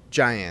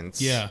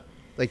Giants,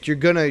 like you're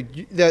gonna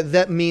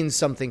that means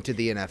something to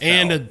the NFL.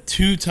 And a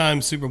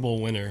 2-time Super Bowl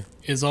winner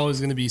is always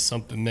going to be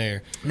something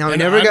there. Now he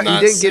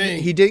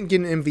didn't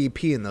get an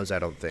MVP in those. I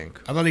don't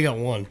think. I thought he got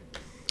one.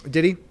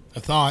 Did he? I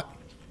thought.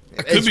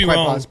 I could be quite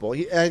wrong. Possible.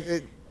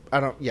 I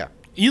don't. Yeah.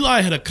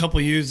 Eli had a couple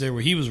years there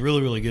where he was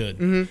really, really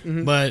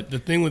good. But the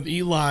thing with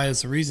Eli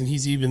is the reason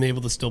he's even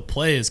able to still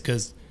play is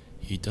because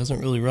he doesn't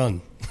really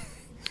run.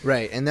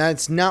 Right, and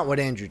that's not what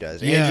Andrew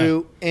does.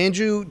 Yeah.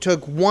 Andrew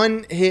took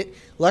one hit.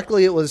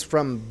 Luckily, it was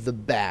from the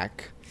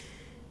back,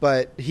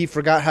 but he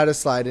forgot how to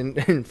slide.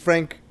 And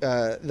Frank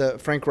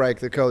Reich,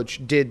 the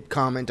coach, did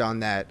comment on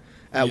that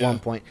at one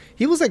point.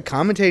 He was like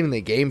commentating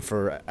the game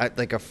for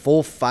like a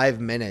full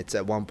 5 minutes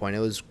at one point. It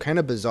was kind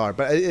of bizarre,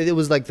 but it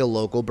was like the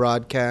local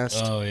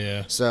broadcast. Oh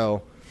yeah.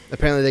 So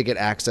apparently they get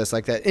access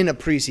like that in a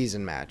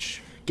preseason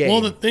match game.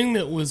 Well, the thing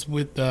that was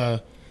with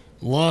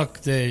Luck,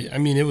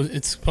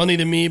 it's funny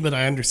to me, but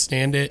I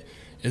understand it,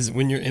 is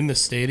when you're in the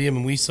stadium,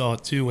 and we saw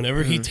it too,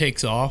 whenever he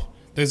takes off,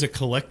 there's a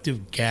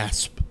collective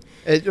gasp.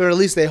 Or at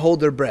least they hold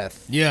their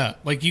breath. Yeah,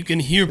 like you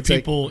can hear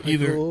people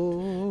either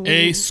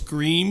A,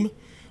 scream,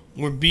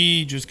 or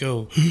B, just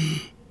go,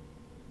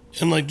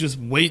 and like just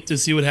wait to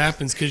see what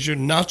happens, because you're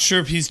not sure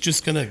if he's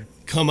just going to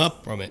come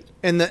up from it.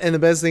 And the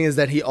best thing is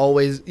that you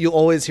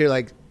always hear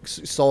like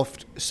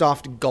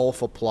soft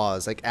golf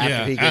applause, like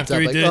after he gets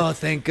up, like, oh,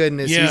 thank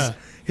goodness. Yeah.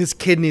 His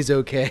kidney's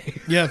okay.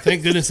 Yeah,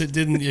 thank goodness it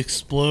didn't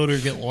explode or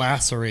get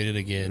lacerated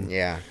again.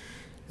 Yeah.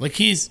 Like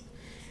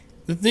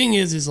the thing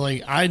is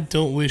like, I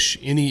don't wish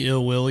any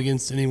ill will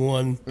against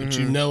anyone, but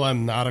you know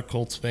I'm not a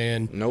Colts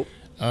fan. Nope.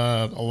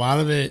 A lot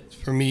of it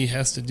for me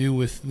has to do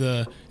with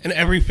and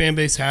every fan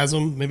base has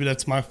them. Maybe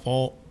that's my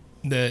fault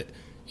that,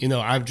 you know,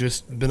 I've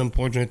just been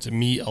unfortunate to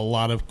meet a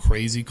lot of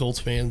crazy Colts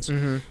fans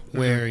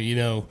where, you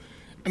know,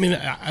 I mean,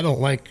 I don't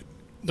like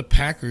the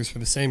Packers for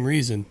the same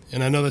reason.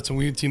 And I know that's a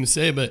weird team to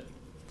say, but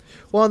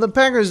well, the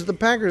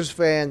Packers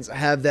fans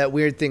have that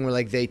weird thing where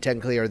like they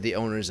technically are the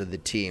owners of the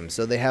team,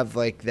 so they have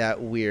like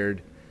that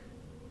weird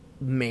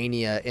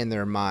mania in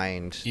their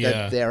mind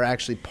that they are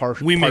actually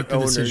part make the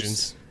owners.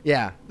 Decisions.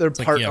 Yeah, they're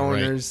part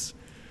owners.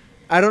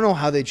 Right. I don't know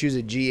how they choose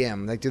a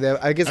GM. Like, do they?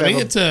 I guess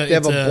they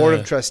have a board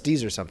of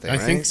trustees or something. I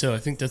right? think so. I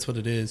think that's what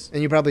it is.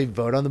 And you probably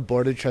vote on the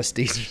board of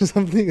trustees or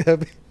something.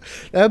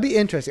 That'd be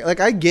interesting.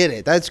 Like, I get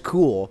it. That's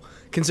cool,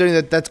 considering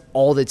that that's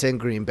all that's in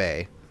Green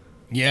Bay.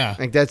 Yeah,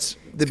 like it's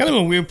kind of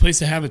a weird place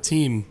to have a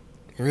team.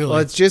 Really, well,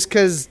 it's just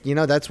because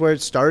that's where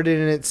it started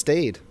and it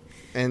stayed.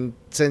 And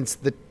since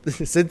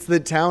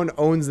the town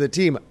owns the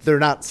team, they're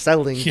not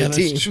selling the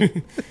team.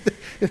 True.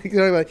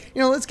 They're like,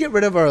 let's get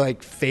rid of our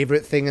like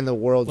favorite thing in the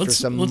world for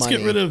some money. Let's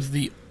get rid of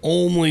the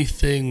only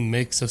thing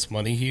makes us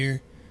money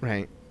here.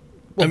 Right.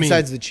 Well,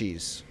 besides the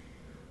cheese.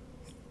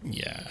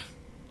 Yeah.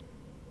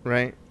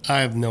 Right. I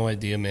have no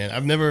idea, man.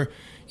 I've never.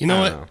 You know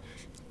what?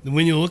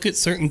 When you look at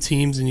certain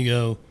teams and you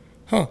go,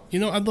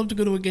 I'd love to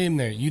go to a game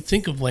there. You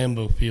think of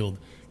Lambeau Field,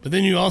 but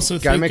then you also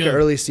gotta make an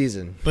early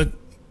season. But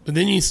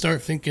then you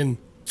start thinking,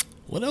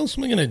 what else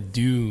am I gonna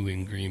do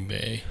in Green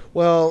Bay?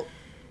 Well,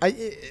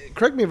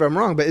 correct me if I'm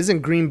wrong, but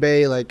isn't Green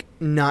Bay like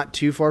not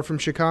too far from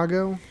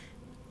Chicago?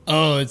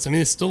 Oh, it's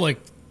still like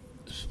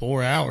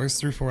 4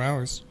 hours, 3-4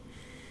 hours.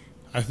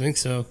 I think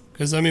so.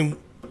 Because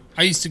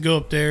I used to go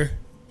up there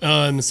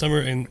in the summer,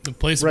 and the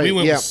place we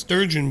went was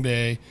Sturgeon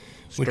Bay.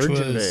 Which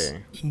was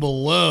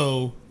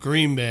below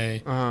Green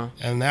Bay,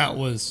 and that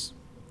was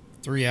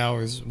 3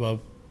 hours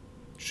above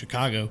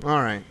Chicago.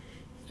 All right.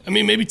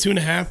 Maybe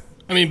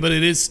 2.5. But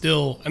it is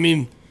still.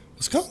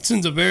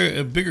 Wisconsin's a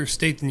bigger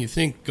state than you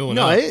think going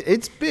up. No,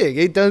 it's big.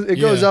 It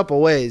goes up a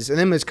ways, and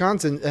then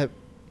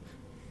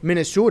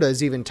Minnesota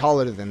is even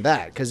taller than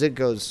that because it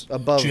goes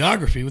above.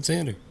 Geography with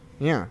Zander.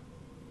 Yeah.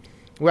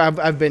 Well,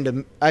 I've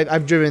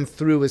driven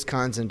through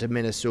Wisconsin to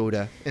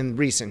Minnesota in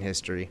recent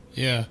history.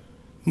 Yeah.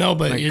 No,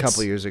 but like a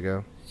couple years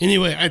ago.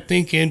 Anyway, I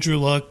think Andrew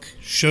Luck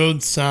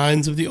showed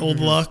signs of the old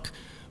Luck,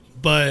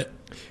 but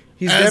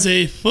As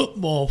a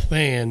football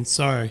fan,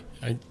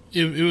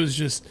 it was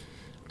just,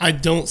 I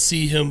don't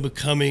see him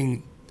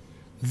becoming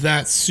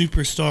that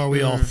superstar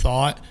we all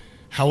thought.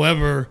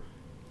 However,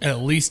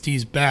 at least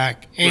he's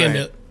back, and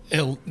at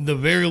the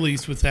very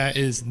least with that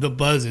is the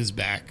buzz is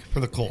back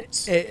for the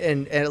Colts.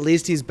 And at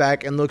least he's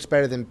back and looks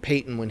better than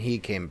Peyton when he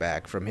came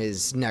back from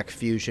his neck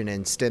fusion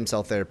and stem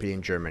cell therapy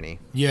in Germany.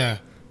 Yeah.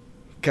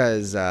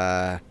 Because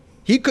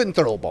he couldn't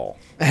throw a ball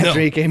after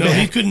he came back. No,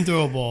 he couldn't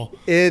throw a ball.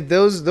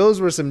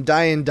 Those were some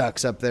dying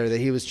ducks up there that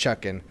he was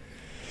chucking.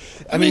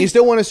 I mean, he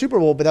still won a Super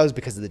Bowl, but that was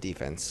because of the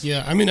defense.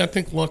 Yeah, I mean, I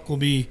think Luck will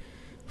be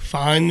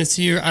fine this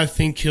year. I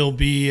think he'll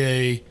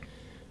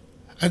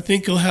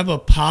have a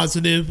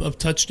positive of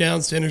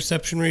touchdowns to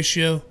interception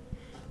ratio.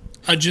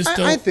 I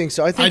think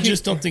so. I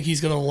just don't think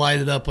he's going to light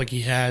it up like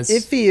he has.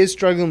 If he is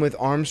struggling with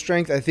arm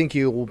strength, I think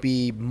he will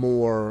be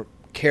more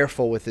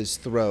careful with his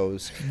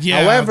throws.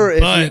 Yeah, however,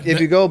 if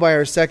you go by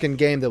our second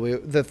game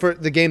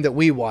the game that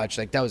we watched,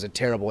 like, that was a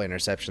terrible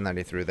interception that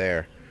he threw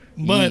there.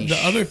 But the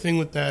other thing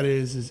with that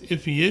is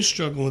if he is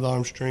struggling with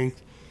arm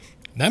strength,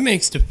 that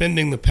makes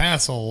defending the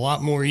pass a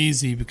lot more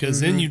easy, because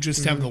then you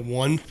just have the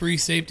one free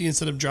safety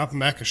instead of dropping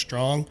back a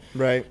strong.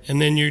 Right.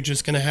 And then you're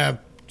just going to have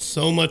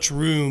so much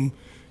room,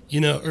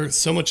 or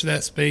so much of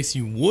that space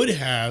you would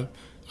have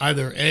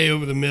either A,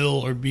 over the middle,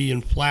 or B,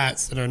 in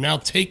flats that are now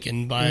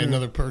taken by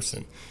another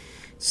person.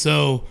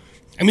 So,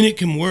 I mean, it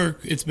can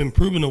work. It's been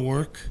proven to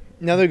work.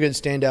 Another good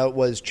standout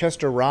was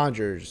Chester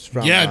Rogers.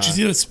 Did you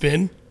see that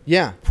spin?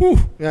 Yeah. Whew.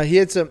 Yeah, he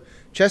had some...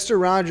 Chester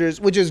Rogers,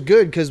 which is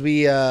good because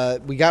we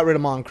got rid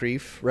of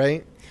Moncrief,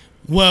 right?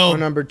 Well... Or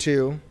number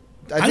 2.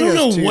 I don't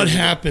know what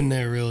happened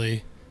there,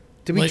 really.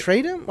 Did we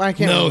trade him? I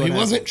can't remember. No, he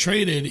wasn't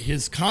traded.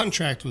 His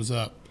contract was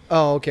up.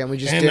 Oh, okay, and we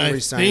just didn't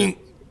re-sign him.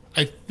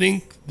 I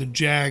think the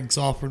Jags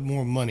offered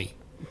more money.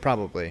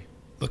 Probably.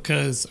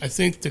 Because I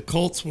think the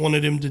Colts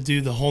wanted him to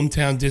do the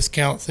hometown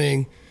discount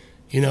thing,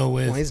 with...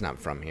 Well, he's not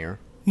from here.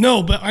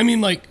 No, but I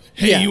mean, like,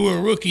 hey, you were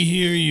a rookie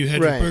here, you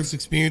had your first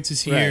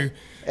experiences here, right.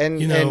 And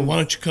why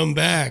don't you come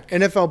back?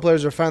 NFL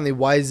players are finally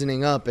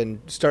wisening up and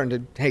starting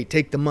to, hey,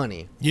 take the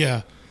money.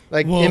 Yeah.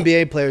 Like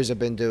NBA players have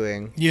been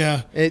doing.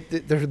 Yeah.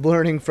 They're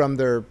learning from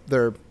their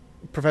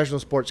professional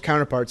sports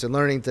counterparts and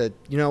learning to,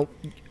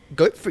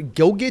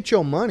 go get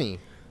your money.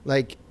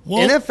 Like, the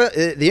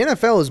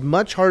NFL is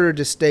much harder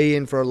to stay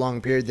in for a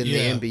long period than the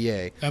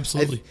NBA.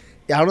 Absolutely.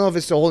 I don't know if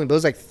it's still holding, but it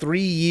was like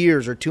 3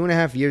 years or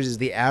 2.5 years is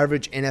the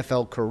average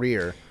NFL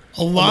career.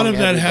 A lot of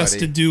that has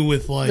to do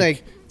with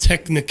like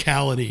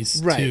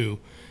technicalities too.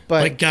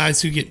 But like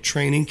guys who get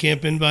training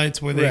camp invites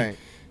where they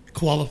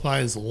qualify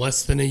as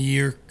less than a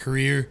year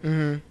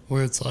career,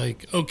 where it's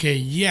like, okay,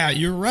 yeah,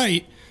 you're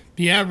right.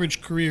 The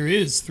average career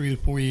is 3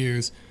 to 4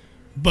 years.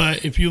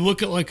 But if you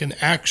look at like an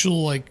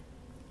actual like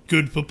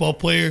good football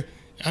player,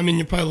 I mean,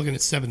 you're probably looking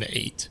at 7 to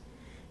 8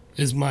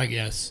 is my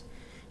guess.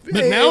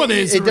 But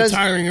nowadays they're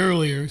retiring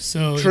earlier,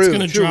 so it's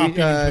going to drop even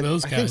for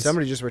those guys. I think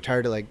somebody just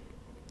retired at like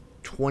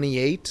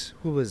 28.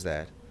 Who was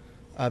that?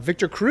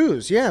 Victor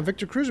Cruz. Yeah,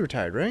 Victor Cruz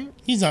retired, right?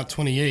 He's not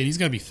 28. He's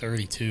got to be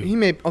 32. He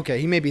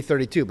may be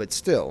 32, but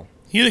still.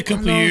 He had a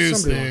couple of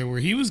years there where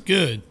he was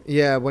good.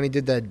 Yeah, when he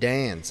did that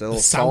dance, a little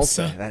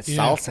salsa. That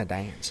salsa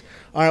dance.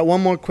 All right,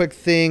 one more quick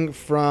thing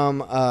from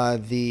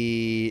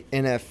the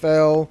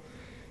NFL.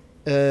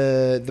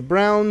 The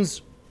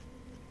Browns,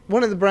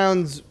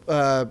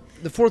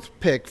 the fourth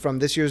pick from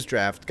this year's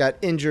draft, got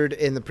injured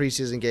in the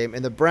preseason game,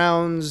 and the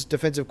Browns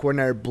defensive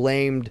coordinator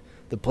blamed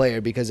the player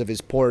because of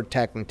his poor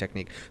tackling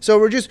technique. So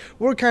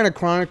we're kind of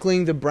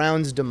chronicling the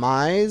Browns'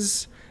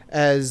 demise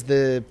as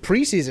the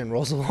preseason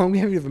rolls along. We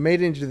haven't even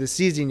made it into the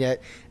season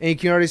yet, and you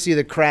can already see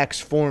the cracks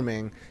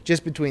forming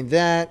just between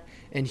that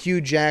and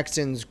Hugh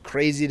Jackson's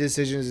crazy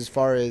decisions as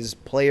far as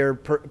player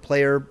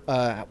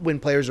when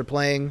players are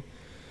playing.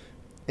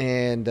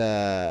 And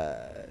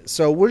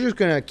so we're just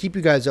going to keep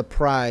you guys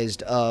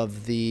apprised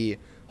of the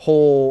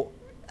whole,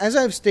 as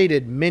I've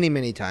stated many,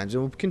 many times,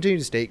 and will continue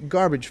to state,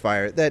 garbage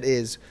fire that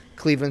is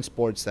Cleveland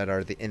sports that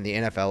are in the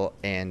NFL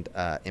and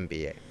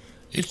NBA.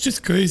 It's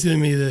just crazy to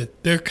me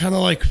that they're kind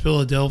of like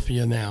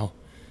Philadelphia now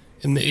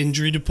in the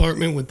injury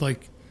department with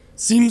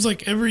seems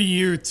like every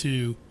year or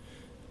two,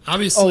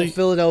 obviously. Oh,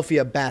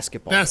 Philadelphia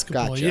basketball.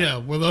 Gotcha. Yeah,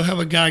 where they'll have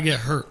a guy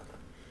get hurt.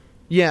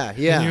 Yeah.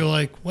 And you're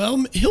like,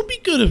 well, he'll be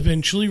good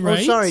eventually, right?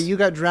 Oh, sorry, you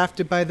got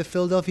drafted by the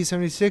Philadelphia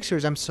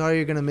 76ers. I'm sorry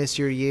you're going to miss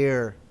your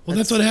year. Well,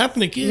 that's what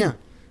happened again. Yeah.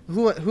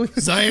 Who?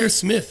 Zaire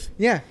Smith.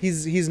 Yeah,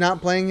 he's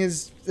not playing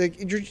his...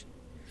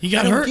 he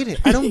got hurt.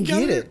 I don't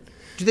get it.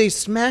 Do they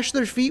smash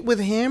their feet with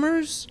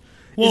hammers?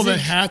 Well, the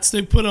hats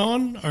they put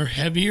on are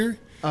heavier.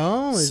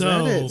 Oh, is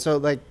that it?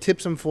 So,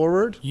 tips them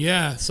forward?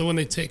 Yeah, so when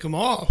they take them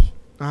off,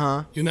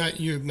 you're not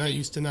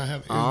used to not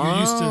having... You're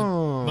used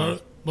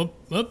to...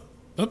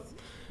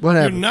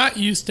 Whatever. You're not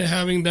used to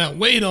having that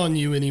weight on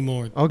you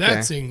anymore. Okay.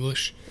 That's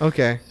English.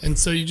 Okay. And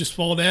so you just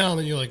fall down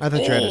and you're like, I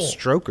thought you had a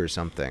stroke or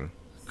something.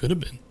 Could have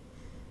been.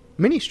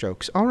 Mini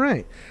strokes. All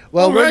right.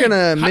 Well, we're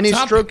gonna mini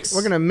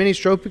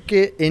stroke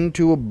it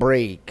into a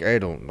break. I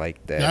don't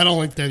like that. I don't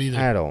like that either.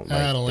 I don't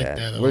like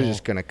that. We're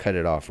just gonna cut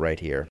it off right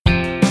here.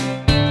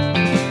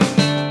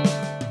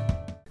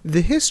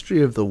 The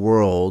history of the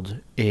world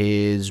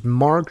is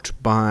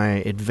marked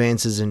by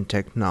advances in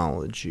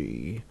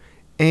technology.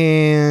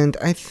 And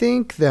I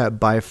think that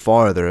by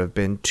far there have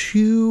been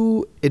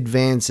two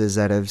advances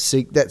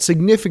that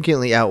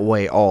significantly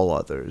outweigh all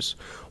others.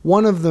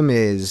 One of them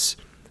is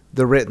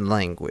the written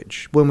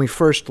language, when we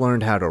first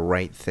learned how to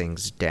write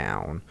things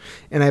down.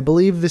 And I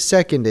believe the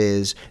second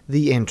is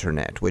the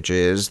internet, which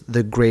is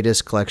the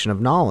greatest collection of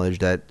knowledge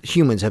that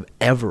humans have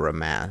ever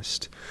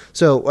amassed.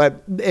 So,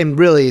 and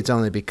really it's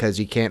only because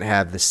you can't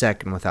have the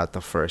second without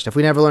the first. If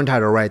we never learned how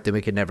to write, then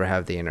we could never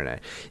have the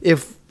internet.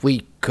 If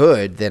we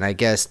could, then I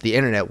guess the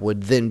internet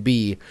would then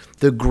be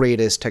the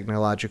greatest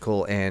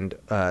technological and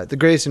the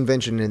greatest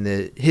invention in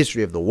the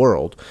history of the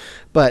world.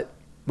 But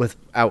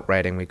without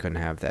writing, we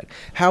couldn't have that.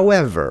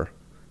 However,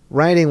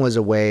 writing was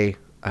a way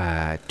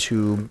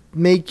to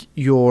make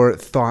your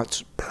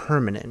thoughts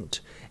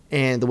permanent.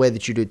 And the way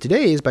that you do it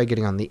today is by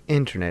getting on the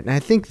internet. And I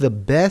think the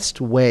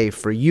best way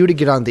for you to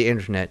get on the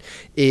internet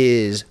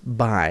is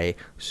by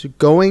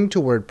going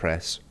to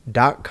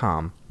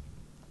WordPress.com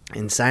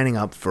and signing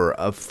up for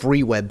a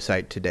free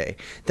website today.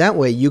 That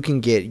way you can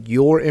get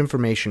your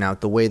information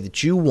out the way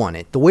that you want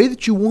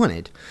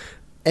it,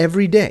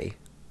 every day.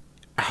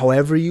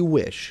 However you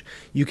wish.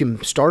 You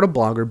can start a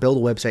blog or build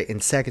a website in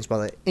seconds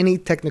without any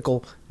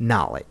technical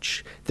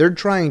knowledge. They're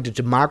trying to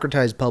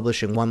democratize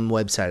publishing one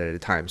website at a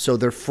time. So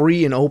their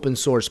free and open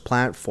source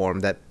platform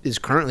that is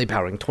currently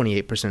powering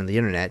 28% of the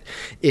internet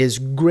is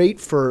great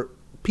for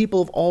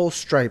people of all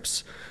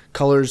stripes,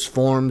 colors,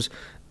 forms,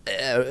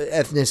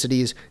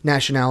 ethnicities,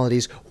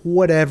 nationalities,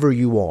 whatever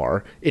you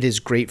are. It is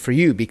great for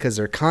you because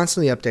they're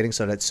constantly updating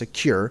so that it's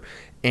secure,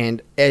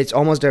 and it's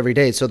almost every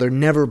day, so they're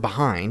never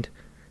behind.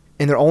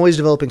 And they're always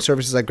developing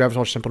services like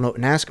Gravatar, Simple Note,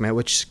 and Askmet,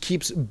 which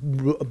keeps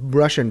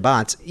Russian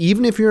bots,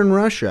 even if you're in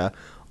Russia,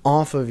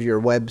 off of your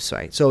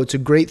website. So it's a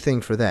great thing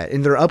for that.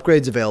 And there are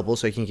upgrades available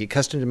so you can get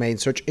custom-made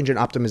search engine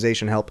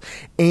optimization help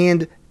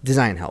and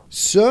design help.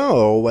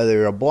 So whether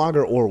you're a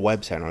blogger or a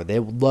website owner, they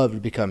would love to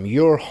become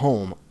your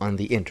home on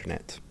the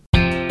internet.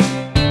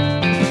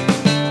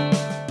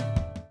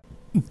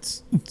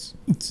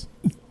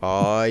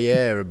 Oh, yeah,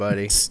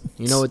 everybody.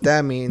 You know what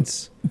that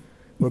means.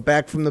 We're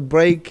back from the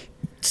break.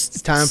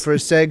 It's time for a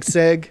Seg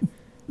Seg.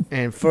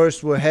 And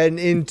first, we're heading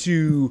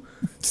into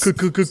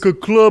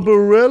Club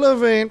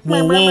Irrelevant.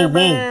 Whoa.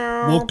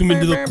 Welcome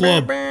into the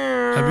club.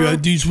 Have your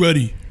IDs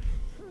ready.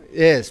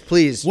 Yes,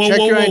 please. Check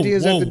your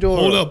IDs at the door.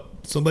 Hold up.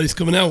 Somebody's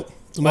coming out.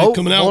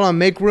 Coming out. Hold on.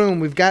 Make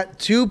room. We've got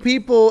two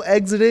people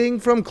exiting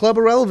from Club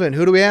Irrelevant.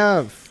 Who do we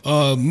have?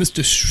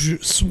 Mr.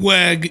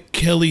 Swag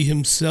Kelly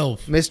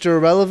himself. Mr.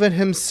 Irrelevant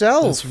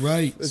himself. That's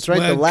right. That's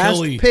right. The last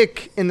Kelly.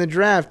 Pick in the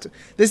draft.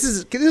 This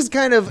is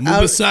kind of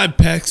move aside,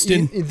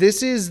 Paxton.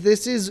 This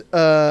is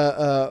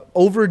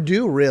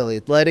overdue, really.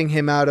 Letting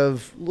him out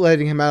of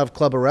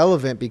Club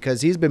Irrelevant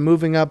because he's been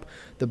moving up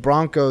the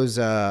Broncos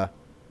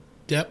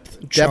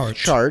depth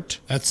chart.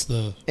 That's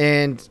the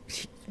and.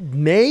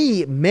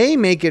 May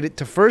make it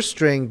to first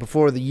string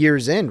before the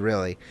year's end,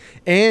 really.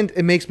 And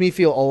it makes me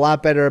feel a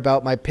lot better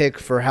about my pick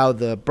for how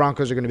the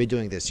Broncos are going to be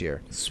doing this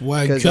year.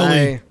 Swag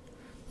Kelly,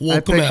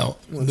 welcome out.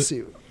 Let's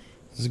see.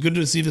 Is it good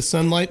to see the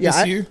sunlight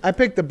this year? I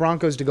picked the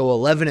Broncos to go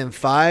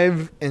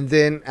 11-5, and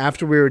then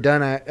after we were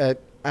done,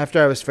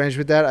 after I was finished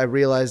with that, I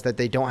realized that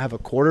they don't have a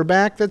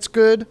quarterback that's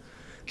good.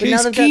 But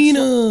now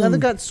they've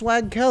got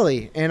Swag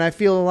Kelly, and I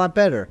feel a lot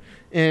better.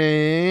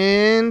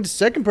 And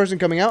second person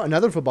coming out,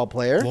 another football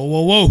player.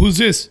 Whoa. Who's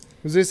this?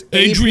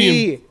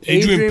 Adrian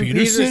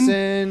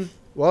Peterson.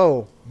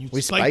 Whoa.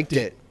 We spiked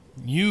it.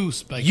 You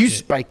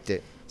spiked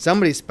it.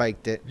 Somebody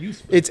spiked it.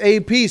 It's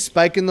AP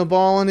spiking the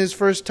ball on his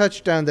first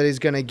touchdown that he's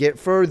going to get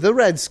for the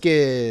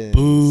Redskins.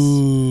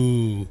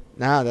 Boo.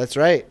 Nah, that's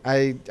right.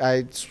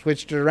 I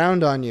switched it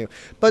around on you.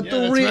 But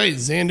that's right.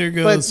 Xander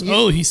goes,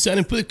 he's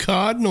signing for the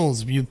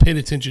Cardinals. You paid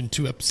attention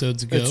 2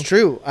 episodes ago. It's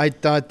true. I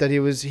thought that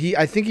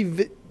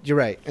you're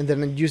right. And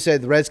then you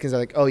said the Redskins. I'm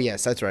like, oh,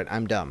 yes, that's right.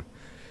 I'm dumb.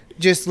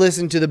 Just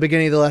listen to the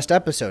beginning of the last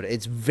episode.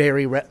 It's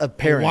very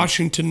apparent.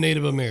 Washington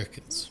Native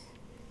Americans.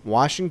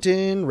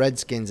 Washington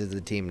Redskins is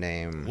the team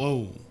name.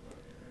 Whoa.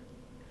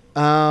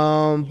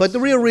 But the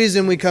real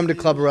reason we come to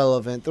Club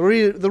Irrelevant, the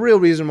real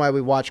reason why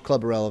we watch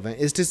Club Irrelevant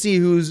is to see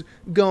who's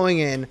going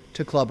in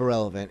to Club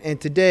Irrelevant.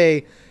 And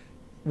today,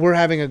 we're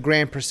having a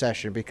grand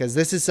procession because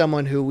this is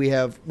someone who we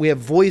have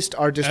voiced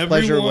our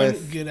displeasure with.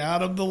 Everyone get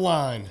out of the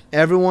line.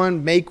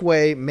 Everyone make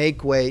way.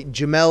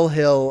 Jamel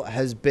Hill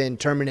has been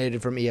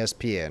terminated from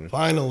ESPN.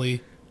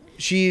 Finally.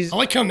 I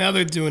like how now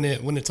they're doing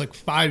it when it's like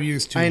 5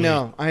 years too late.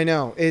 I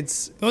know.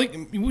 It's like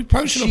we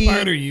probably should have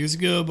fired her years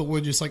ago, but we're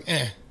just like,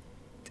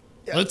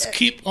 let's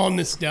keep on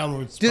this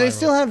downward spiral. Do they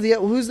still have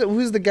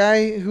who's the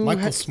guy who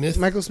Michael Smith?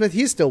 Michael Smith,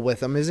 he's still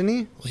with them, isn't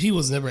he? Well, he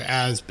was never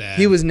as bad.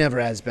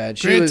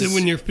 Granted,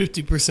 when you're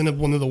 50% of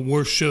one of the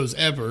worst shows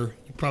ever,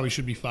 you probably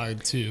should be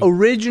fired too.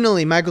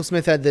 Originally, Michael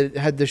Smith had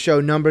the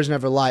show Numbers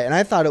Never Lie, and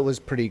I thought it was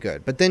pretty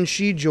good. But then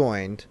she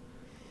joined,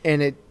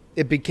 and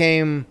it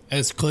became,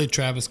 as Clay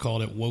Travis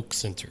called it, woke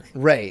center.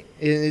 Right.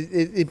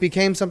 It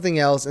became something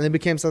else, and it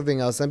became something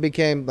else, and it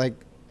became like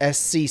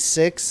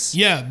SC6.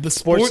 Yeah, the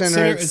Sports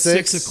Center at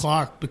 6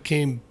 o'clock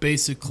became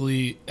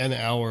basically an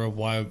hour of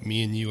why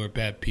me and you are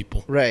bad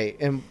people. Right,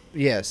 and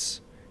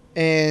yes.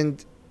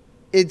 And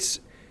it's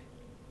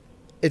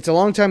a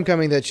long time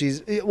coming that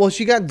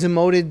she got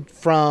demoted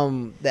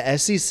from the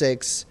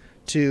SC6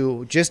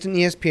 to just an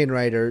ESPN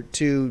writer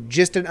to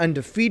just an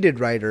undefeated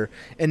writer,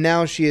 and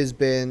now she has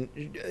been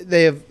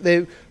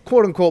they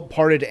quote unquote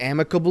parted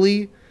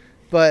amicably,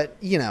 but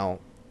you know,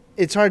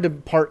 it's hard to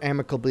part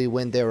amicably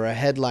when they were a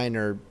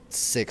headliner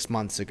 6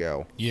 months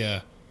ago.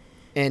 Yeah.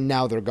 And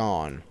now they're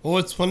gone. Well,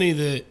 it's funny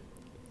that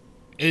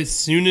as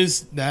soon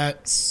as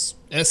that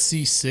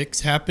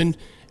SC6 happened,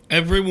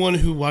 everyone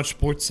who watched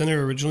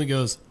SportsCenter originally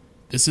goes,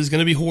 "This is going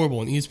to be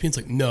horrible." And ESPN's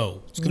like,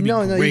 "No, it's going to be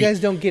great. No, you guys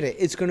don't get it.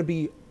 It's going to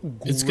be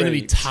great. It's going to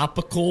be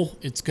topical.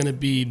 It's going to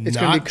be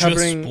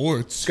just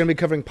sports. It's going to be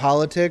covering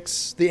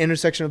politics, the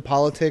intersection of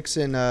politics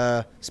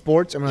and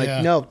sports." And we're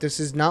like, "No, this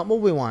is not what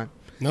we want."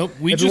 Nope,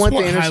 we just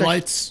want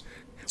highlights.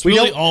 It's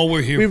really all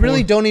we're here for. We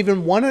really don't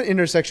even want an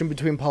intersection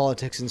between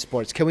politics and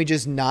sports. Can we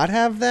just not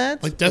have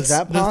that? Like, that's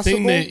the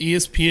thing that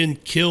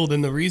ESPN killed,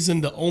 and the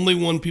reason the only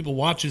one people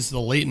watch is the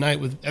late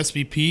night with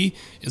SVP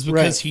is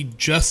because he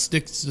just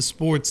sticks to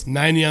sports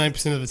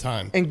 99% of the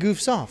time. And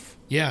goofs off.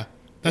 Yeah.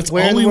 That's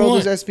Where all in we the world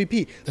want. is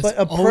SVP? But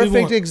a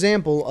perfect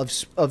example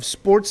of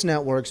sports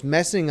networks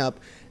messing up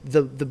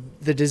the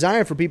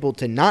desire for people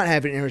to not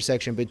have an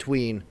intersection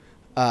between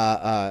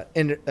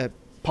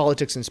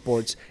politics and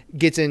sports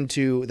gets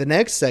into the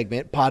next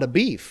segment, Pot of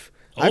Beef.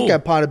 I've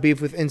got Pot of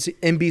Beef with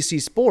NBC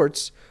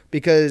Sports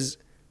because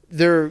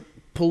they're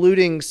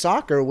polluting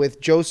soccer with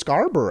Joe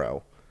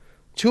Scarborough.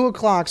 2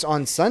 o'clock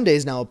on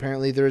Sundays now,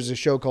 apparently, there's a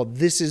show called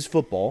This Is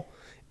Football,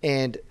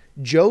 and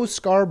Joe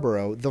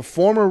Scarborough, the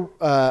former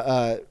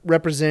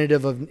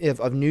representative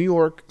of New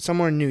York,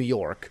 somewhere in New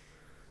York,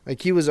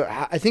 like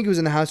I think he was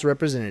in the House of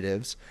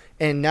Representatives,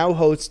 and now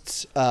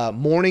hosts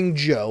Morning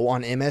Joe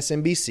on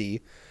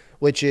MSNBC,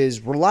 which is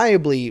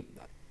reliably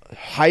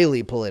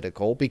highly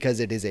political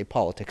because it is a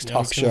politics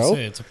talk show.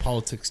 It's a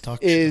politics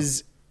talk show.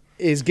 Is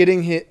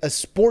getting a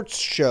sports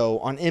show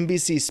on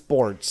NBC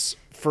Sports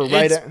for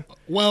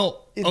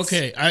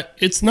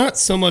it's not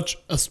so much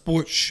a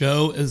sports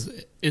show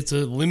as it's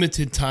a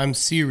limited time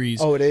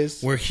series. Oh, it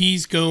is? Where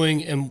he's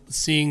going and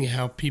seeing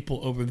how people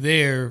over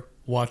there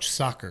watch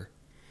soccer.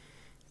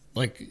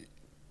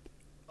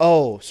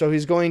 So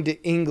he's going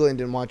to England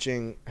and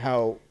watching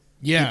how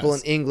people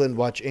in England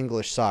watch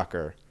English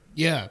soccer.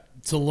 Yeah,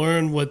 to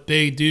learn what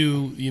they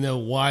do,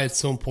 why it's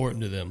so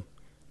important to them.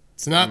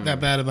 It's not that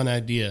bad of an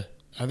idea.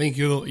 I think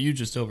you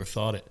just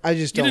overthought it.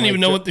 You didn't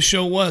even know what the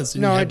show was.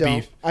 No, I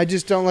don't. Beef. I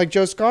just don't like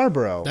Joe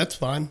Scarborough. That's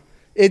fine.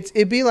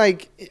 It'd be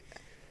like,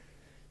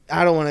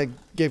 I don't want to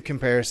give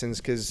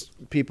comparisons because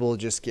people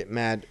just get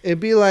mad. It'd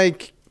be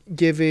like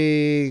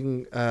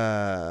giving,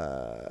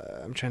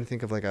 I'm trying to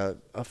think of like a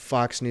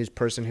Fox News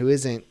person who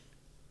isn't,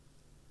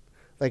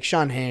 like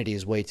Sean Hannity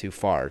is way too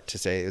far to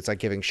say. It's like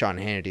giving Sean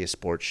Hannity a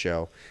sports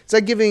show. It's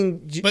like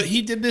giving. But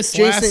he did this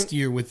last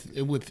year with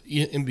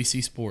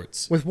NBC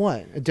Sports. With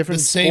what? A different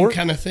The same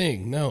kind of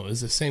thing. No, it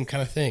was the same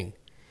kind of thing.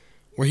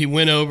 Where he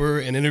went over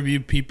and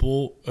interviewed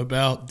people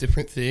about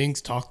different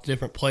things, talked to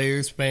different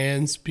players,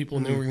 fans, people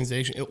in the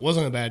organization. It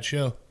wasn't a bad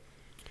show.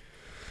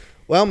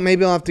 Well,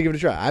 maybe I'll have to give it a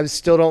try. I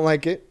still don't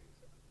like it.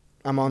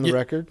 I'm on the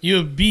record. You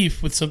have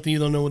beef with something you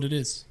don't know what it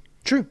is.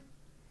 True.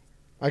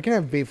 I can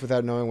have beef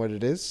without knowing what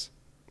it is.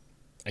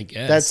 I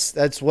guess.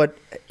 That's what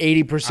 80%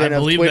 of Twitter is today. I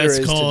believe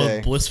that's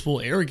called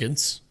blissful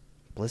arrogance.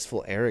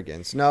 Blissful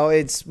arrogance. No,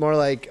 it's more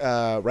like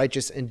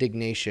righteous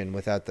indignation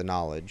without the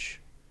knowledge.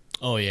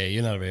 Oh, yeah.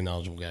 You're not a very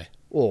knowledgeable guy.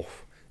 Oh.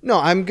 No,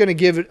 I'm going to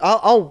give it...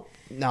 No,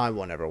 I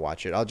won't ever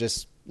watch it. I'll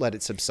just let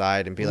it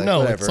subside and be like,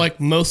 whatever. It's like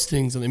most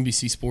things on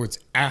NBC Sports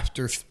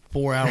after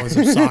 4 hours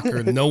of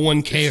soccer. No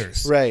one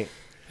cares. Right.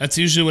 That's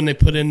usually when they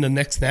put in the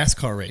next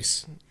NASCAR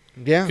race.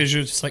 Yeah. Because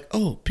you're just like,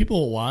 people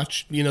will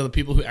watch, the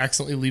people who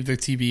accidentally leave their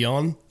TV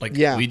on,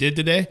 we did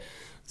today.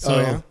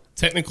 So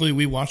technically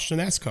we watched a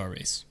NASCAR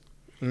race,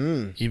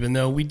 even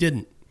though we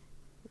didn't.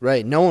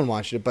 Right. No one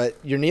watched it, but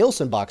your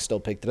Nielsen box still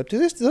picked it up. Do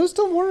those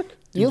still work?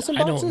 Nielsen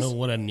boxes? I don't know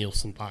what a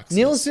Nielsen box is.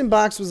 Nielsen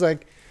box was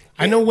like...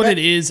 I know what it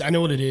is.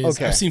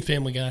 Okay. I've seen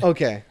Family Guy.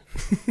 Okay.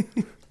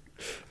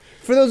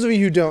 For those of you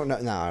who don't know...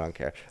 No, I don't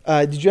care.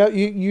 Did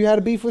you had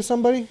a beef with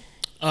somebody?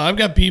 I've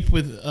got beef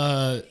with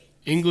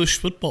English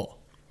football.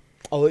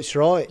 Oh, it's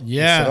right.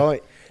 Yeah. It's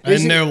right.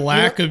 And their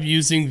lack of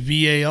using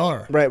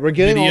VAR. Right. We're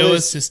getting Video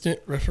assistant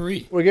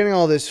referee. We're getting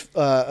all this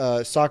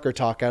soccer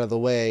talk out of the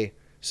way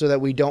so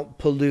that we don't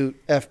pollute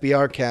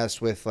FBR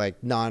cast with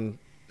like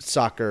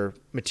non-soccer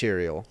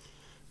material.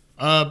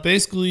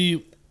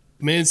 Basically,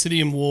 Man City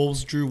and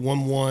Wolves drew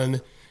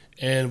 1-1,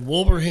 and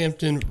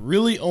Wolverhampton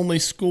really only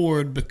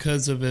scored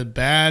because of a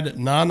bad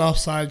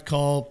non-offside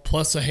call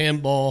plus a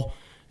handball.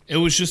 It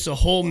was just a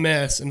whole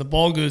mess, and the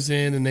ball goes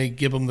in, and they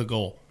give them the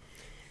goal.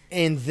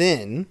 And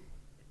then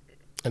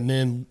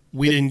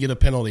we didn't get a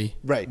penalty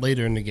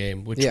later in the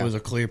game, which was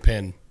a clear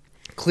pen.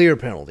 Clear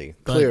penalty.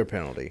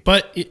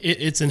 But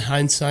it's in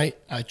hindsight.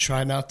 I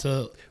try not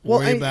to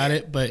worry about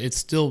it, but it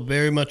still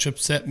very much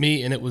upset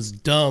me, and it was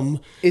dumb.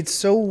 It's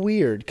so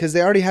weird because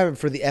they already have it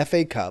for the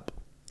FA Cup,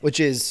 which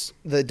is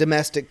the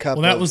domestic cup.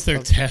 Well, that was their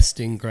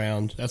testing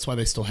ground. That's why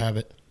they still have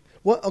it.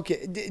 Well,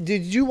 okay.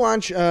 Did you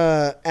watch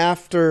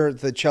after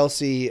the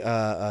Chelsea?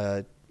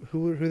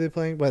 Who are they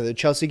playing? Well, the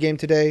Chelsea game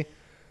today.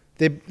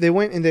 They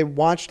went and they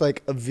watched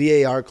like a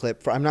VAR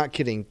clip for, I'm not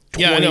kidding,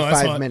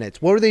 25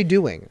 minutes. What were they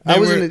doing? I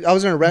was in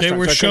a restaurant. They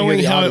were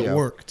showing how it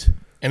worked,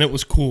 and it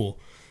was cool.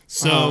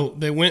 So Uh-huh.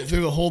 they went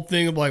through the whole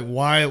thing of like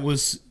why it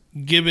was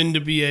given to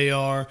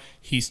VAR.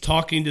 He's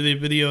talking to the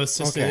video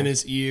assistant in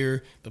his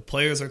ear. The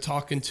players are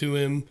talking to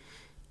him,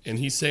 and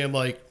he's saying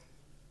like,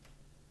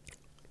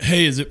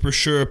 "Hey, is it for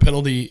sure a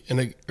penalty?"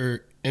 And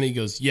he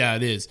goes, "Yeah,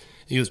 it is."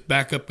 He goes,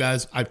 "Back up,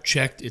 guys. I've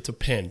checked. It's a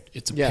pen.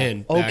 It's a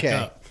pen. Back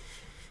up."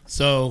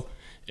 So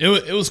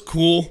it was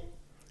cool.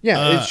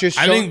 Yeah, it's just.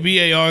 I think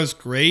VAR is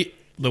great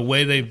the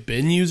way they've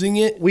been using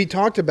it. We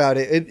talked about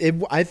it.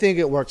 I think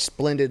it worked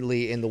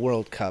splendidly in the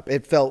World Cup.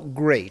 It felt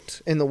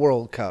great in the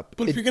World Cup.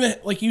 But if you're gonna,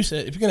 like you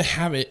said, if you're gonna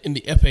have it in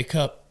the FA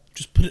Cup,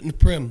 just put it in the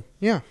Prim.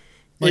 Yeah,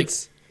 like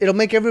it'll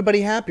make everybody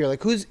happier.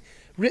 Like it's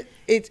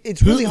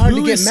really hard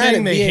to get mad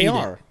at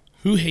VAR.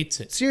 Who hates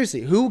it?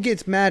 Seriously, who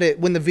gets mad at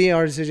when the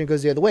VAR decision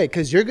goes the other way?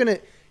 Because you're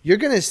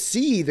gonna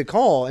see the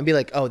call and be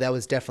like, oh, that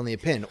was definitely a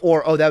pin,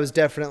 or oh, that was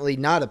definitely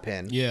not a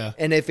pin. Yeah.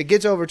 And if it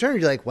gets overturned,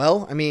 you're like,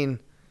 well, I mean,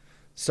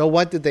 so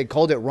what? That they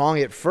called it wrong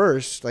at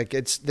first? Like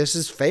this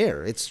is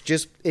fair.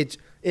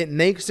 It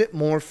makes it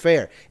more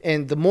fair.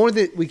 And the more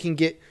that we can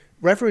get,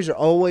 referees are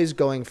always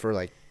going for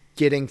like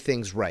getting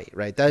things right.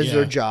 Right. That is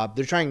their job.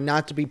 They're trying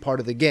not to be part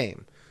of the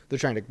game. They're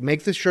trying to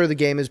make sure the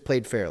game is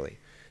played fairly.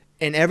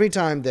 And every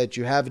time that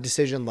you have a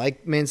decision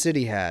like Man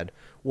City had,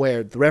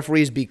 where the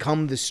referees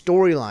become the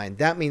storyline,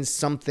 that means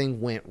something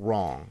went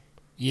wrong.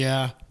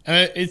 Yeah,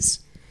 it's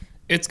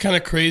kind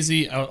of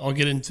crazy. I'll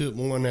get into it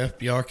more in the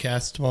FBR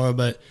cast tomorrow,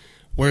 but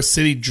where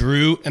City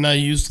drew, and I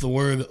used the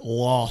word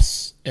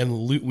loss,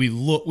 and we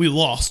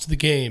lost the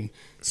game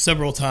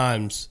several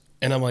times,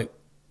 and I'm like,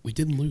 we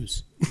didn't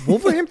lose.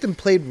 Wolverhampton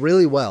played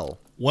really well.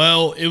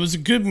 Well, it was a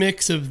good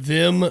mix of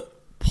them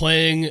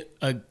playing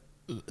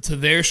to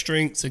their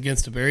strengths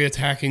against a very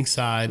attacking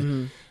side.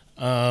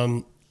 Mm-hmm.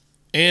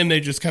 And they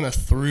just kind of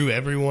threw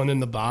everyone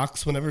in the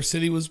box whenever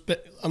City was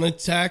on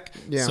attack.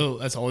 Yeah. So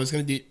that's always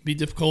going to be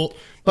difficult.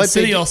 But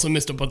City also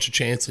missed a bunch of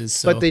chances.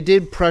 So. But they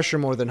did pressure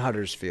more than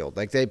Huddersfield.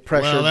 Like they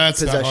pressured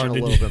possession a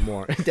little bit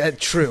more.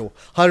 That's true.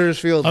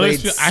 Huddersfield laid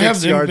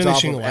 6 yards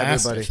off of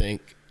last, everybody. I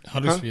think.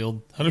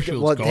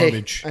 Huddersfield's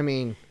garbage.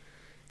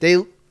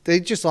 They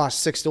just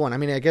lost 6-1. I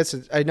mean,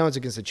 I know it's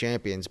against the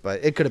champions,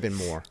 but it could have been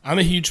more. I'm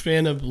a huge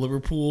fan of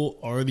Liverpool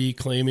already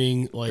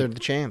claiming like they're the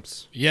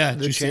champs. Yeah,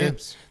 they're the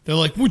champs. They're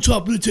like, we're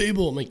top of the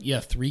table. I'm like,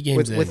 yeah, 3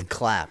 games in with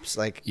claps.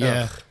 Like,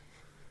 yeah,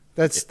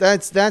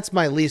 that's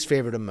my least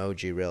favorite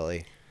emoji,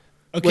 really.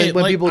 Okay,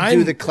 when people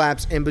do the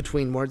claps in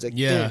between words, like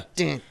yeah,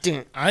 dun.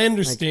 I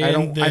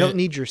understand. Like, I don't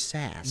need your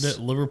sass.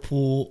 That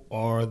Liverpool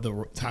are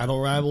the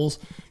title rivals,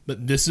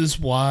 but this is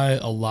why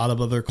a lot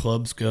of other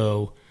clubs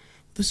go.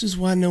 This is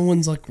why no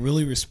one's like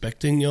really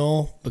respecting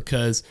y'all,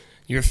 because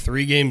you're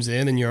 3 games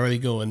in and you're already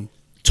going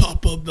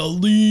top of the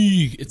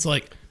league. It's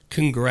like,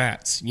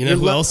 congrats. You know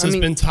who else has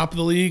been top of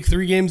the league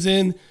 3 games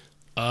in?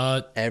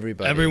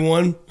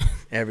 Everyone.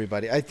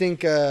 Everybody. I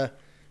think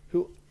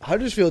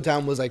Huddersfield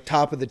Town was like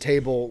top of the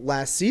table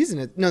last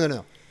season.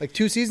 No. Like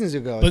 2 seasons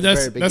ago. But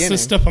that's the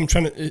stuff I'm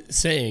trying to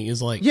saying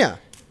is like, yeah,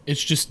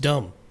 it's just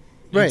dumb.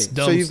 Right. It's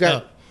dumb so you've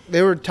stuff.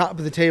 they were top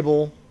of the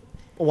table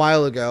a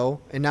while ago,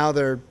 and now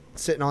they're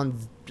sitting on,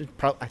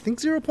 I think,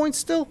 0 points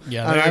still.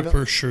 Yeah, they're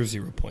for sure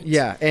 0 points.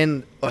 Yeah,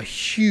 and a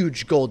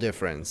huge goal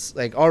difference,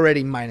 like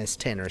already minus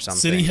 10 or something.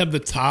 City have the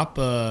top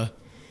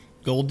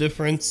goal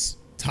difference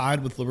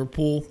tied with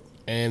Liverpool,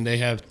 and they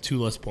have 2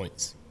 less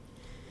points.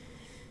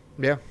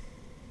 Yeah.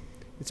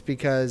 It's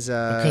because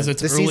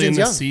it's early in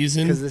the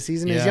season. Because the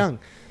season is young.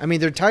 I mean,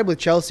 they're tied with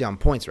Chelsea on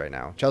points right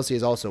now. Chelsea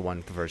has also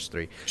won the first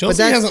 3.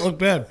 Chelsea hasn't looked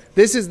bad.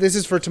 This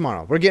is for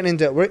tomorrow. We're getting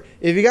into.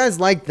 If you guys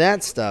like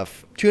that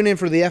stuff, tune in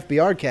for the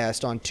FBR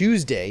cast on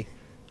Tuesday.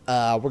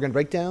 We're gonna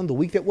break down the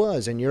week that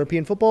was in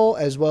European football,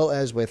 as well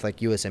as with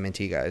like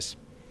USMNT guys,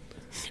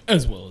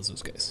 as well as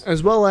those guys,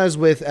 as well as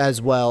with the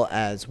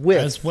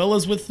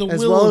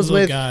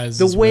Willow guys,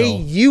 the way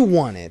you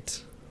want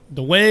it.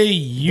 The way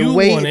you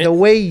want it. The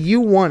way you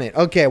want it.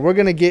 Okay, we're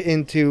going to get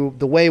into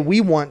the way we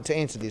want to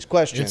answer these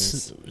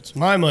questions. It's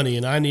my money,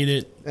 and I need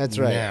it. That's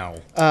right.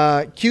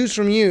 Now. Cues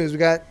from yous.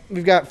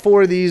 We've got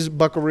 4 of these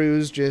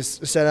buckaroos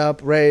just set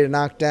up, ready to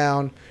knock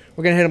down.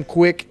 We're going to hit them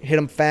quick, hit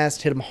them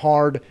fast, hit them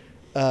hard.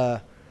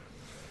 Do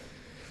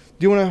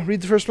you want to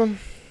read the first one?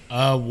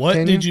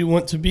 What did you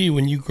want to be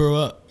when you grew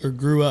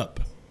up?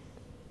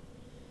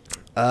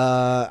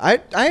 I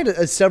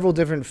had several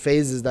different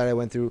phases that I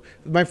went through.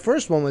 My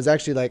first one was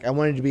actually like I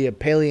wanted to be a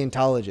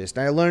paleontologist.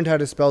 And I learned how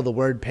to spell the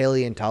word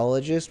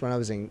paleontologist when I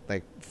was in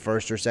like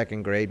 1st or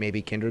 2nd grade,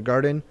 maybe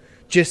kindergarten,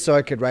 just so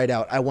I could write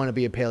out I want to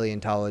be a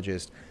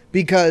paleontologist.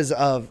 because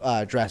of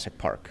Jurassic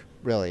Park.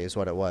 Really, is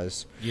what it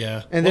was.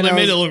 Yeah. And well, then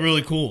they made it look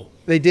really cool.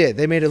 They did.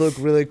 They made it look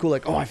really cool.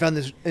 Like, oh, I found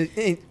this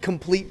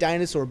complete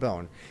dinosaur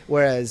bone.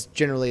 Whereas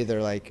generally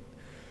they're like,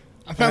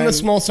 I found this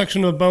small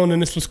section of a bone, and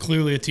this was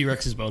clearly a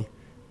T-Rex's bone.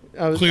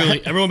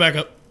 Clearly, everyone back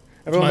up.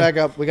 Everyone back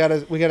up. We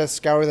gotta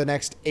scour the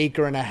next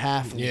acre and a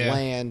half of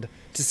land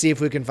to see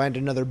if we can find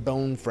another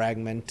bone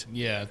fragment.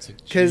 Yeah, it's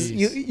because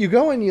you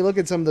go and you look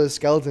at some of those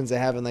skeletons they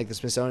have in like the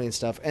Smithsonian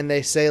stuff, and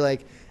they say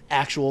like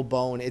actual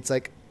bone. It's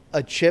like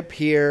a chip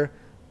here,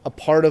 a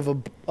part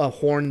of a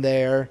horn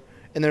there,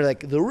 and they're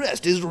like, the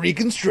rest is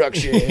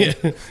reconstruction. Yeah.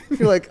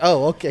 You're like,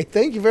 oh, okay,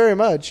 thank you very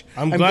much.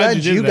 I'm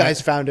glad you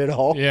guys found it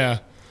all. Yeah.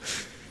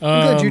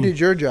 I'm glad you did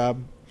your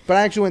job. But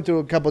I actually went through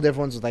a couple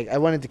different ones. Like, I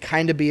wanted to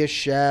kind of be a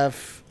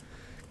chef,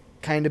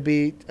 kind of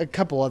be a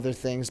couple other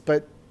things.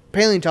 But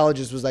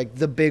paleontologist was like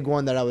the big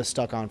one that I was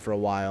stuck on for a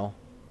while.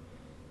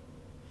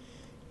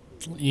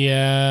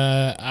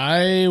 Yeah,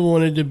 I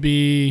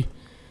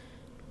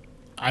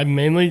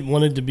mainly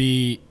wanted to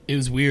be, it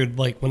was weird,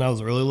 like when I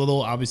was really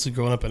little, obviously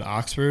growing up in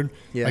Oxford,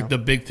 like the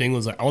big thing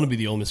was like, I want to be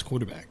the Ole Miss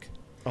quarterback.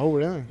 Oh,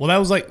 really? Well, that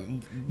was like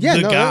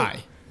the guy.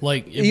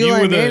 Like if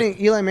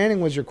Eli Manning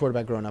was your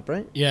quarterback growing up,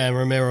 right? Yeah, and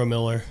Romero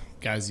Miller.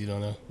 Guys, you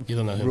don't know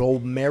him.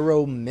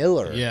 Romero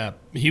Miller. Yeah,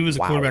 he was a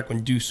quarterback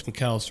when Deuce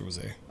McAllister was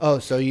there. Oh,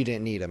 so you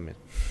didn't need him.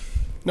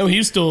 No, he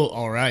was still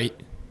all right.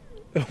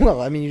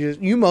 Well, I mean,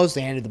 you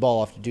mostly handed the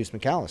ball off to Deuce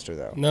McAllister,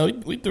 though. No,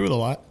 we threw it a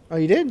lot. Oh,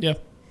 you did? Yeah.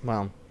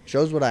 Well,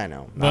 shows what I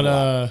know.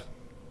 But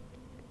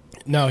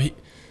no,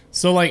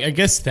 so like I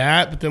guess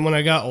that. But then when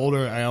I got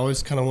older, I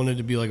always kind of wanted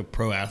to be like a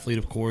pro athlete,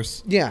 of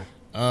course. Yeah.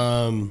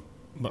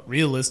 But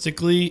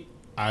realistically,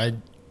 I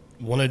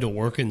wanted to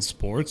work in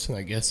sports, and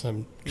I guess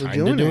I'm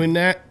kind of doing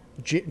that.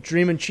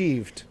 Dream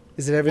achieved.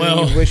 Is it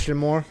everything you wished and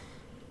more?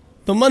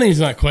 The money's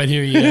not quite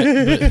here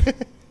yet,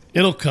 but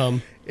it'll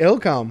come. It'll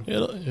come.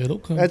 It'll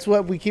come. That's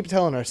what we keep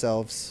telling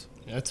ourselves.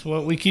 That's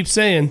what we keep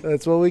saying.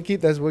 That's what we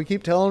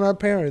keep telling our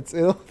parents.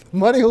 The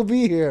money will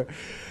be here.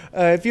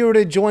 If you were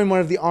to join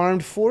one of the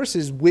armed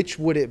forces, which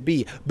would it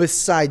be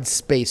besides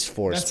Space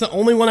Force? That's the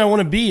only one I want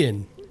to be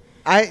in.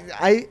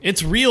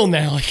 It's real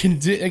now. I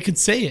can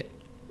say it.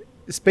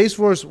 Space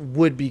Force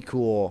would be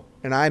cool,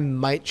 and I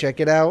might check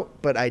it out,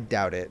 but I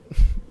doubt it.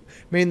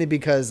 Mainly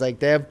because like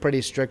they have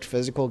pretty strict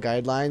physical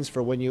guidelines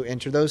for when you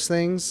enter those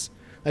things,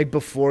 like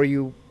before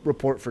you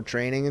report for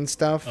training and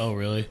stuff. Oh,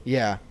 really?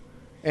 Yeah,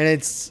 and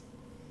it's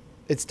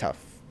tough.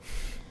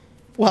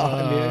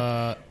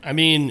 Well, I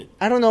mean,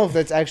 I don't know if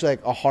that's actually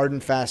like a hard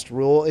and fast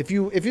rule. If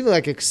you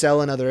like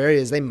excel in other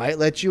areas, they might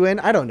let you in.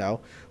 I don't know.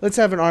 Let's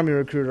have an Army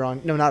recruiter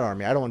on. No, not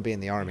Army. I don't want to be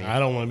in the Army. I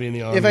don't want to be in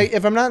the Army.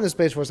 If I'm not in the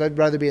Space Force, I'd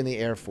rather be in the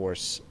Air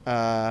Force.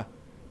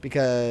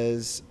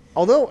 Because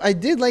although I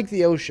did like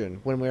the ocean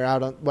when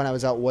I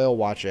was out whale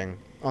watching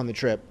on the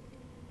trip,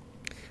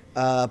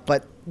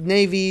 but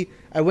Navy.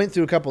 I went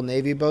through a couple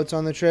Navy boats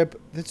on the trip.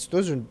 That's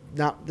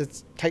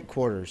tight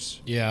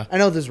quarters. Yeah. I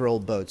know those were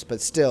old boats,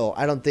 but still,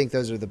 I don't think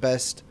those are the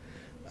best.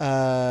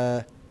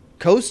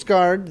 Coast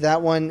Guard,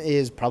 that one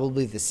is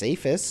probably the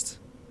safest.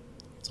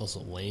 It's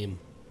also lame.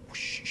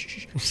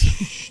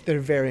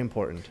 They're very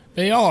important.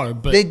 They are,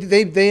 but...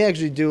 They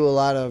actually do a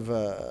lot of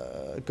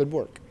good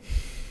work.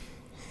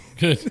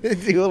 Good.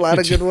 They do a lot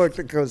of good work,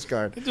 the Coast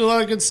Guard. They do a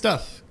lot of good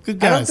stuff. Good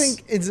guys. I don't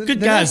think it's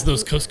good guys.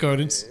 Those Coast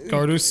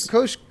Guarders.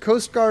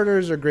 Coast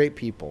Guarders are great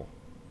people.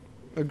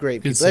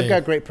 Great people. They've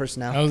got great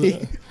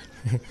personality.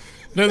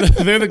 They're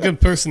the good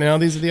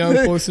personalities of the armed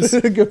forces.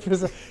 They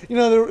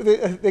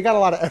got a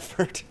lot of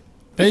effort.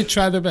 They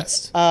try their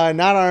best. Not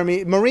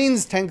Army.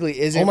 Marines technically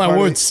isn't. Oh my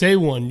word! Say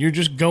one. You're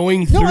just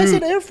going through. No, I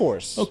said Air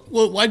Force. Oh,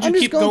 well, why'd you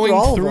keep going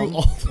through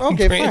all the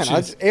okay,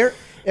 branches? Fine.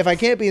 If I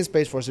can't be in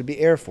Space Force, it'd be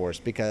Air Force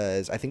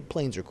because I think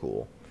planes are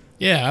cool.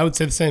 Yeah, I would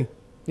say the same.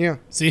 Yeah.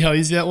 See how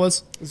easy that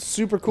was? It's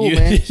super cool,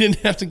 man. You didn't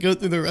have to go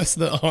through the rest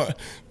of the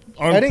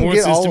armed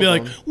forces to be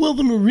like, well,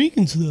 the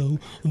Marines, though.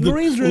 The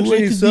Marines are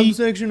actually a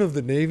subsection of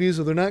the Navy,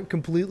 so they're not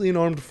completely an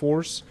armed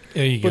force.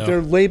 There you go. But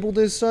they're labeled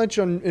as such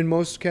in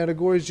most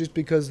categories just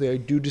because they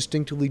do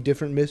distinctly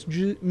different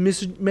missions.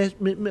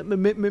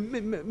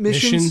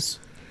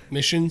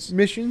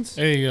 Missions.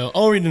 There you go.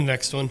 I'll read the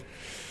next one.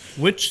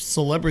 Which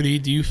celebrity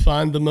do you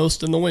find the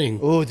most in the wing?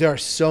 Oh, there are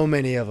so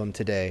many of them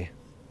today.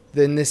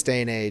 In this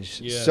day and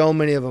age, so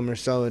many of them are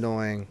so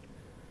annoying.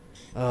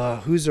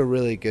 Who's a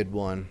really good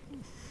one?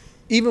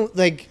 Even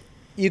like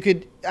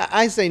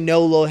I say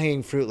no low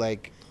hanging fruit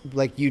like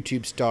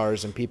YouTube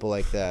stars and people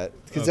like that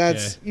because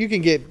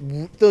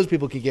those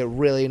people can get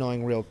really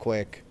annoying real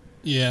quick.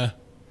 Yeah.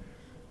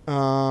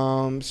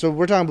 So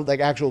we're talking about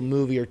like actual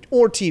movie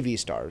or TV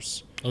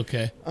stars.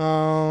 Okay.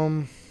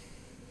 Do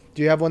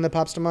you have one that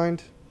pops to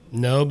mind?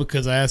 No,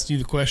 because I asked you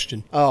the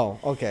question. Oh,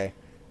 okay.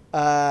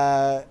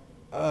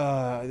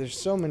 There's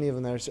so many of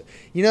them there.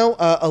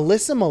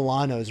 Alyssa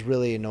Milano is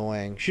really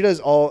annoying. She does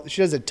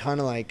a ton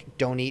of like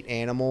don't eat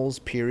animals,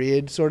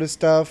 period, sort of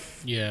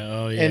stuff. Yeah,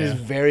 oh yeah. And is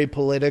very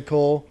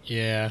political.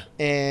 'Yeah.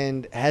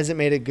 And hasn't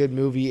made a good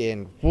movie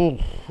in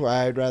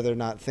I'd rather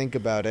not think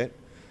about it.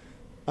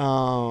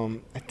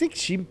 I think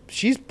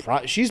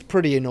she's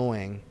pretty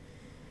annoying.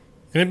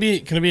 Can it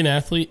be an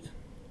athlete?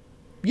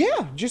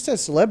 Yeah, just a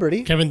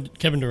celebrity. Kevin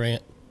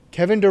Durant.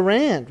 Kevin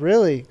Durant,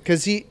 really?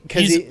 Because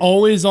he's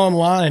always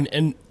online,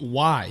 and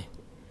why?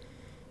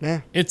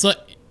 Yeah, it's like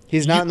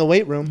he's not in the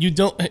weight room. You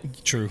don't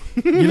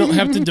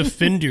have to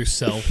defend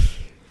yourself.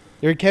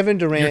 You're Kevin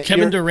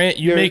Durant.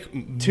 You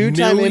make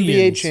two-time millions.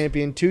 NBA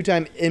champion,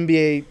 two-time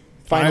NBA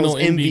Finals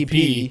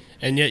MVP,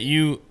 and yet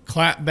you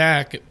clap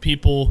back at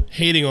people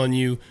hating on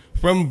you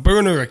from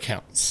burner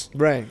accounts.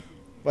 Right.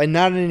 And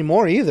not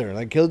anymore either.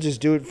 Like, he'll just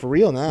do it for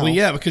real now. Well,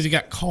 yeah, because he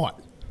got caught.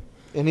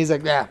 And he's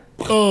like, forget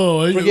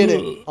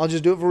it. I'll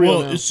just do it for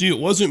real now. Well, see, it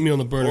wasn't me on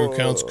the burner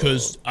accounts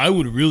because I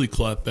would really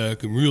clap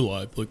back in real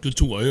life. Like, that's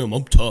who I am.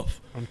 I'm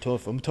tough. I'm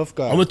a tough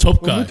guy. I'm a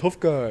tough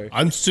guy.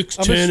 I'm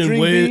 6'10" and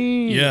weigh...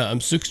 Yeah, I'm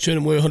 6'10"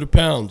 and weigh 100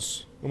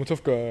 pounds. I'm a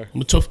tough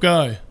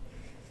guy.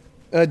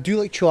 Do you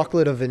like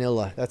chocolate or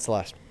vanilla? That's the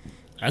last.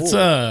 That's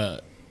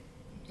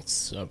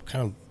it's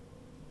kind of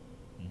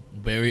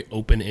very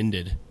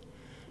open-ended.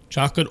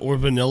 Chocolate or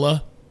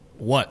vanilla?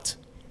 What?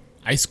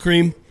 Ice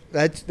cream?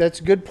 That's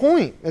a good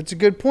point.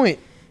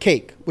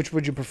 Cake. Which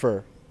would you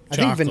prefer? Chocolate. I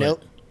think vanilla.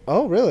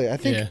 Oh, really? I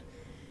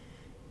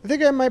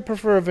think I might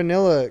prefer a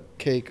vanilla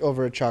cake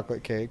over a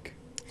chocolate cake.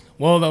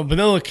 Well, the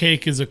vanilla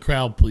cake is a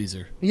crowd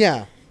pleaser.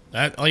 Yeah.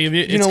 It's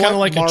kind of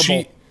like a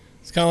cheat.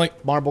 It's kind of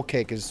like marble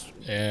cake is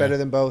better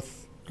than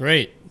both.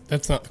 Great.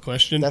 That's not the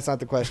question.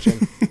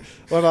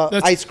 What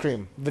about ice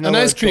cream? Vanilla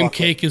an ice cream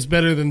cake is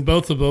better than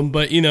both of them,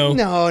 but no.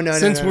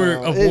 Since we're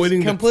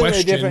avoiding the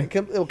question, different.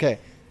 Okay.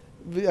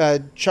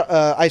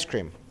 Ice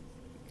cream,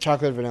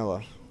 chocolate,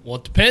 vanilla. Well,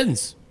 it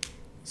depends.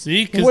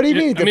 See, what do you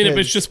mean? If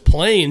it's just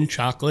plain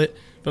chocolate,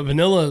 but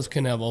vanilla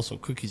can have also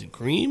cookies and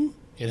cream.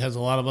 It has a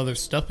lot of other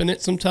stuff in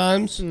it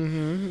sometimes.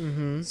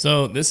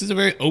 So this is a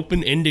very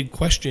open-ended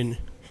question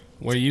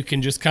where you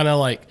can just kind of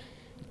like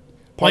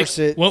parse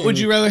it. What would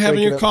you rather have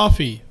in your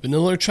coffee?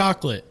 Vanilla or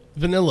chocolate?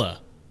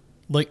 Vanilla.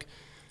 Like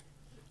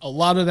a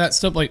lot of that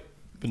stuff, like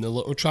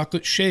vanilla or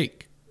chocolate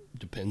shake.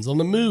 Depends on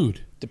the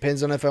mood.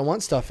 Depends on if I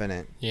want stuff in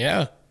it.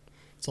 Yeah.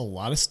 It's a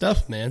lot of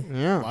stuff, man.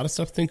 Yeah. A lot of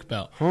stuff to think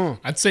about.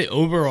 I'd say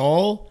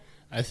overall,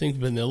 I think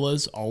vanilla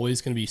is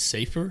always going to be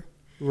safer.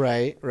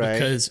 Right.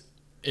 Because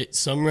at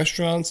some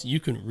restaurants, you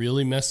can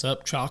really mess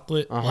up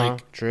chocolate.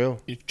 True.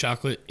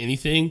 Chocolate,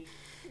 anything.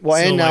 Well,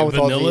 so and now with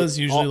vanilla is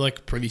usually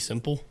like pretty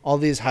simple. All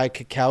these high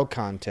cacao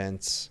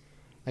contents,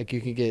 like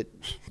you can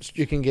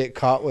get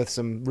caught with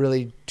some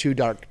really too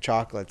dark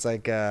chocolates.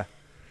 Like I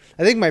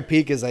think my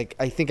peak is like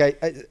I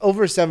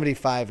over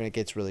 75 and it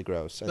gets really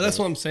gross. That's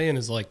what I'm saying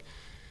is like.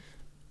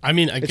 I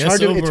mean, it's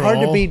hard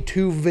to be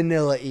too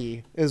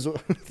vanilla-y. It's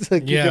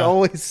like you can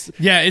always.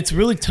 Yeah, it's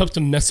really tough to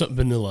mess up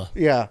vanilla.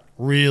 Yeah,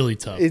 really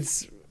tough.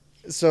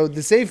 So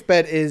the safe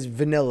bet is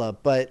vanilla,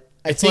 but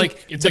it's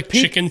like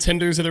chicken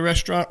tenders at a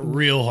restaurant.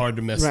 Real hard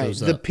to mess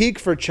those up. The peak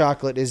for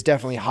chocolate is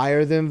definitely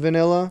higher than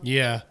vanilla.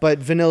 Yeah, but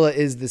vanilla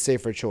is the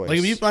safer choice. Like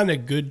if you find a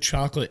good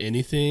chocolate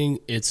anything,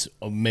 it's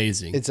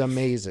amazing. It's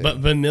amazing. But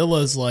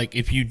vanilla is like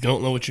if you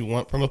don't know what you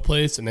want from a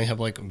place and they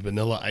have like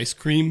vanilla ice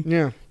cream.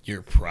 Yeah.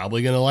 You're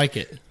probably going to like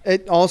it.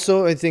 It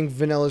also, I think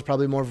vanilla is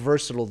probably more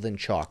versatile than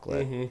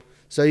chocolate. Mm-hmm.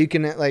 So you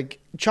can like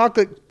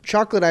chocolate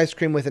ice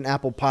cream with an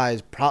apple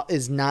pie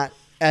is not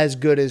as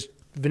good as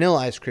vanilla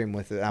ice cream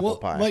with an apple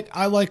pie. Like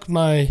I like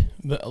my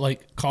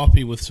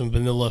coffee with some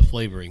vanilla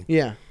flavoring.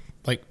 Yeah.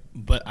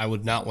 But I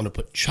would not want to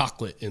put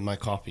chocolate in my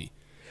coffee.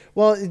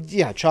 Well,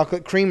 yeah,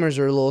 chocolate creamers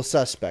are a little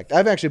suspect.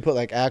 I've actually put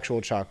like actual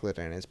chocolate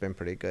in it. It's been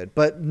pretty good.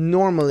 But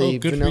normally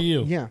good for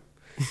you. Yeah.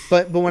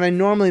 But when I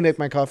normally make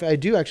my coffee, I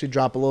do actually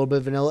drop a little bit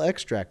of vanilla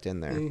extract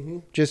in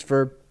there, just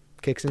for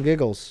kicks and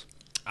giggles.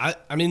 I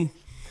mean,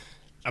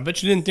 I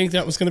bet you didn't think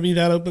that was going to be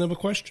that open of a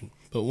question.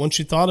 But once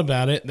you thought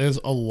about it, there's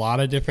a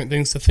lot of different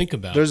things to think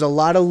about. There's a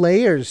lot of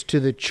layers to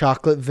the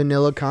chocolate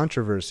vanilla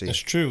controversy. That's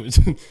true. It's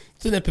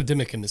an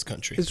epidemic in this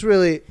country. It's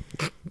really...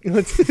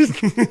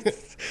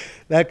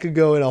 that could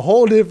go in a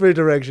whole different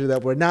direction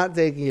that we're not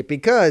taking it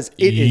because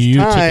it is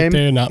time... You took it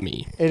there, not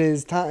me. It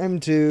is time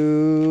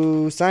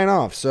to sign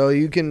off. So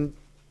you can,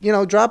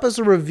 drop us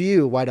a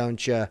review. Why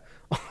don't you?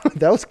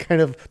 That was kind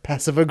of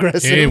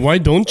passive-aggressive. Hey, why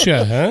don't you,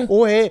 huh?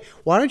 Oh, hey,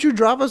 why don't you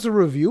drop us a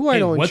review? Why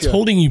don't you? What's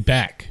holding you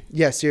back?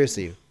 Yeah,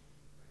 seriously.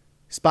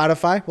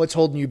 Spotify, what's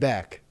holding you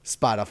back?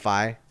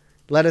 Spotify,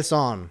 let us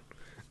on.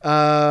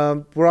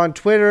 We're on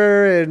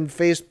Twitter and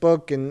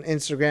Facebook and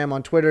Instagram.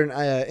 On Twitter and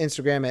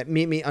Instagram at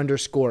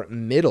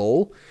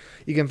meetme_middle.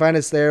 You can find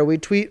us there. We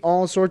tweet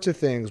all sorts of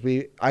things.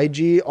 We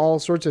IG all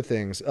sorts of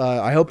things.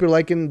 I hope you're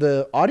liking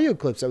the audio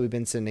clips that we've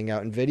been sending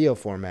out in video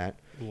format.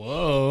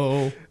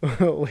 Whoa.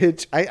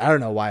 Which I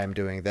don't know why I'm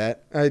doing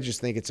that. I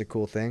just think it's a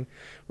cool thing.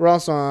 We're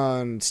also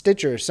on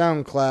Stitcher,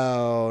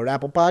 SoundCloud,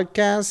 Apple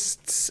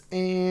Podcasts,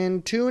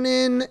 and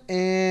TuneIn,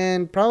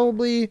 and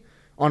probably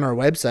on our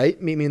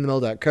website,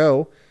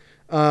 meetmeinthemiddle.co.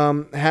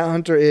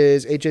 Hunter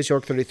is HS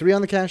York 33 on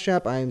the Cash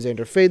App. I am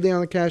Zander Fadley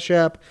on the Cash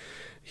App.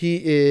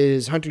 He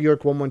is Hunter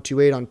York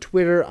 1128 on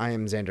Twitter. I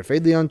am Zander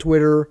Fadley on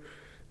Twitter.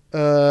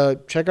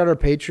 Check out our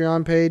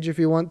Patreon page if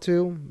you want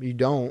to. You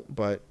don't,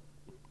 but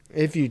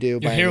if you do,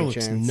 your hair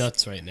looks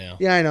nuts right now.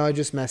 Yeah, I know. I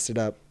just messed it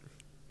up.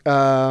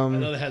 I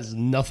know that has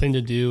nothing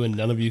to do, and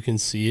none of you can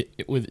see it.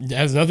 It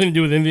has nothing to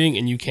do with anything,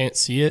 and you can't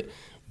see it.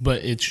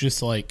 But it's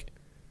just like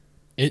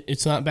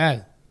it's not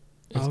bad.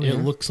 It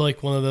looks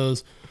like one of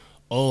those.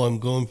 Oh, I'm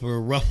going for a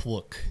rough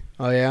look.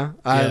 Oh yeah,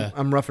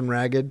 I'm rough and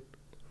ragged.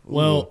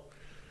 Well,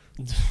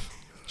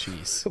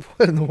 jeez,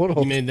 what in the world?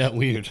 You made that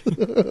weird.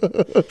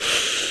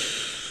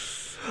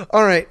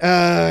 All right,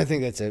 I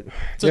think that's it.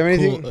 Do you have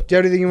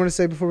anything you want to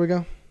say before we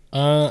go?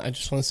 I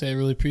just want to say I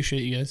really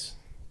appreciate you guys.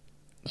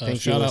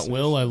 Shout out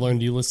Will. I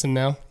learned you listen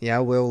now. Yeah,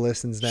 Will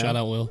listens now. Shout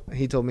out Will.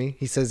 He told me.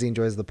 He says he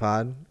enjoys the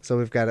pod, so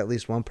we've got at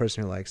least one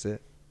person who likes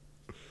it.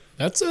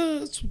 It's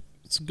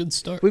a good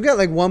start. We've got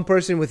like one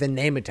person with a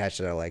name attached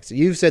that likes it.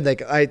 You've said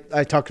like I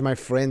talk to my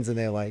friends and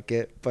they like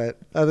it, but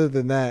other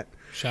than that,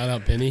 shout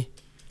out Benny.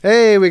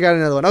 Hey, we got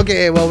another one.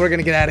 Okay, well we're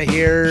gonna get out of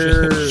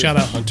here. Shout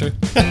out Hunter.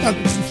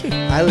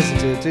 I listen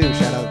to it too.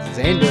 Shout out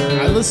to Zander.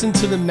 I listen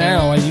to them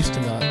now. I used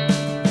to not.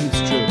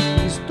 He's true.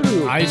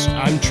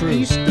 I'm true.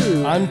 He's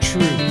true. I'm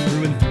true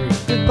through and through.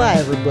 Goodbye,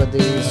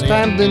 everybody.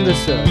 Stand in the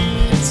sun.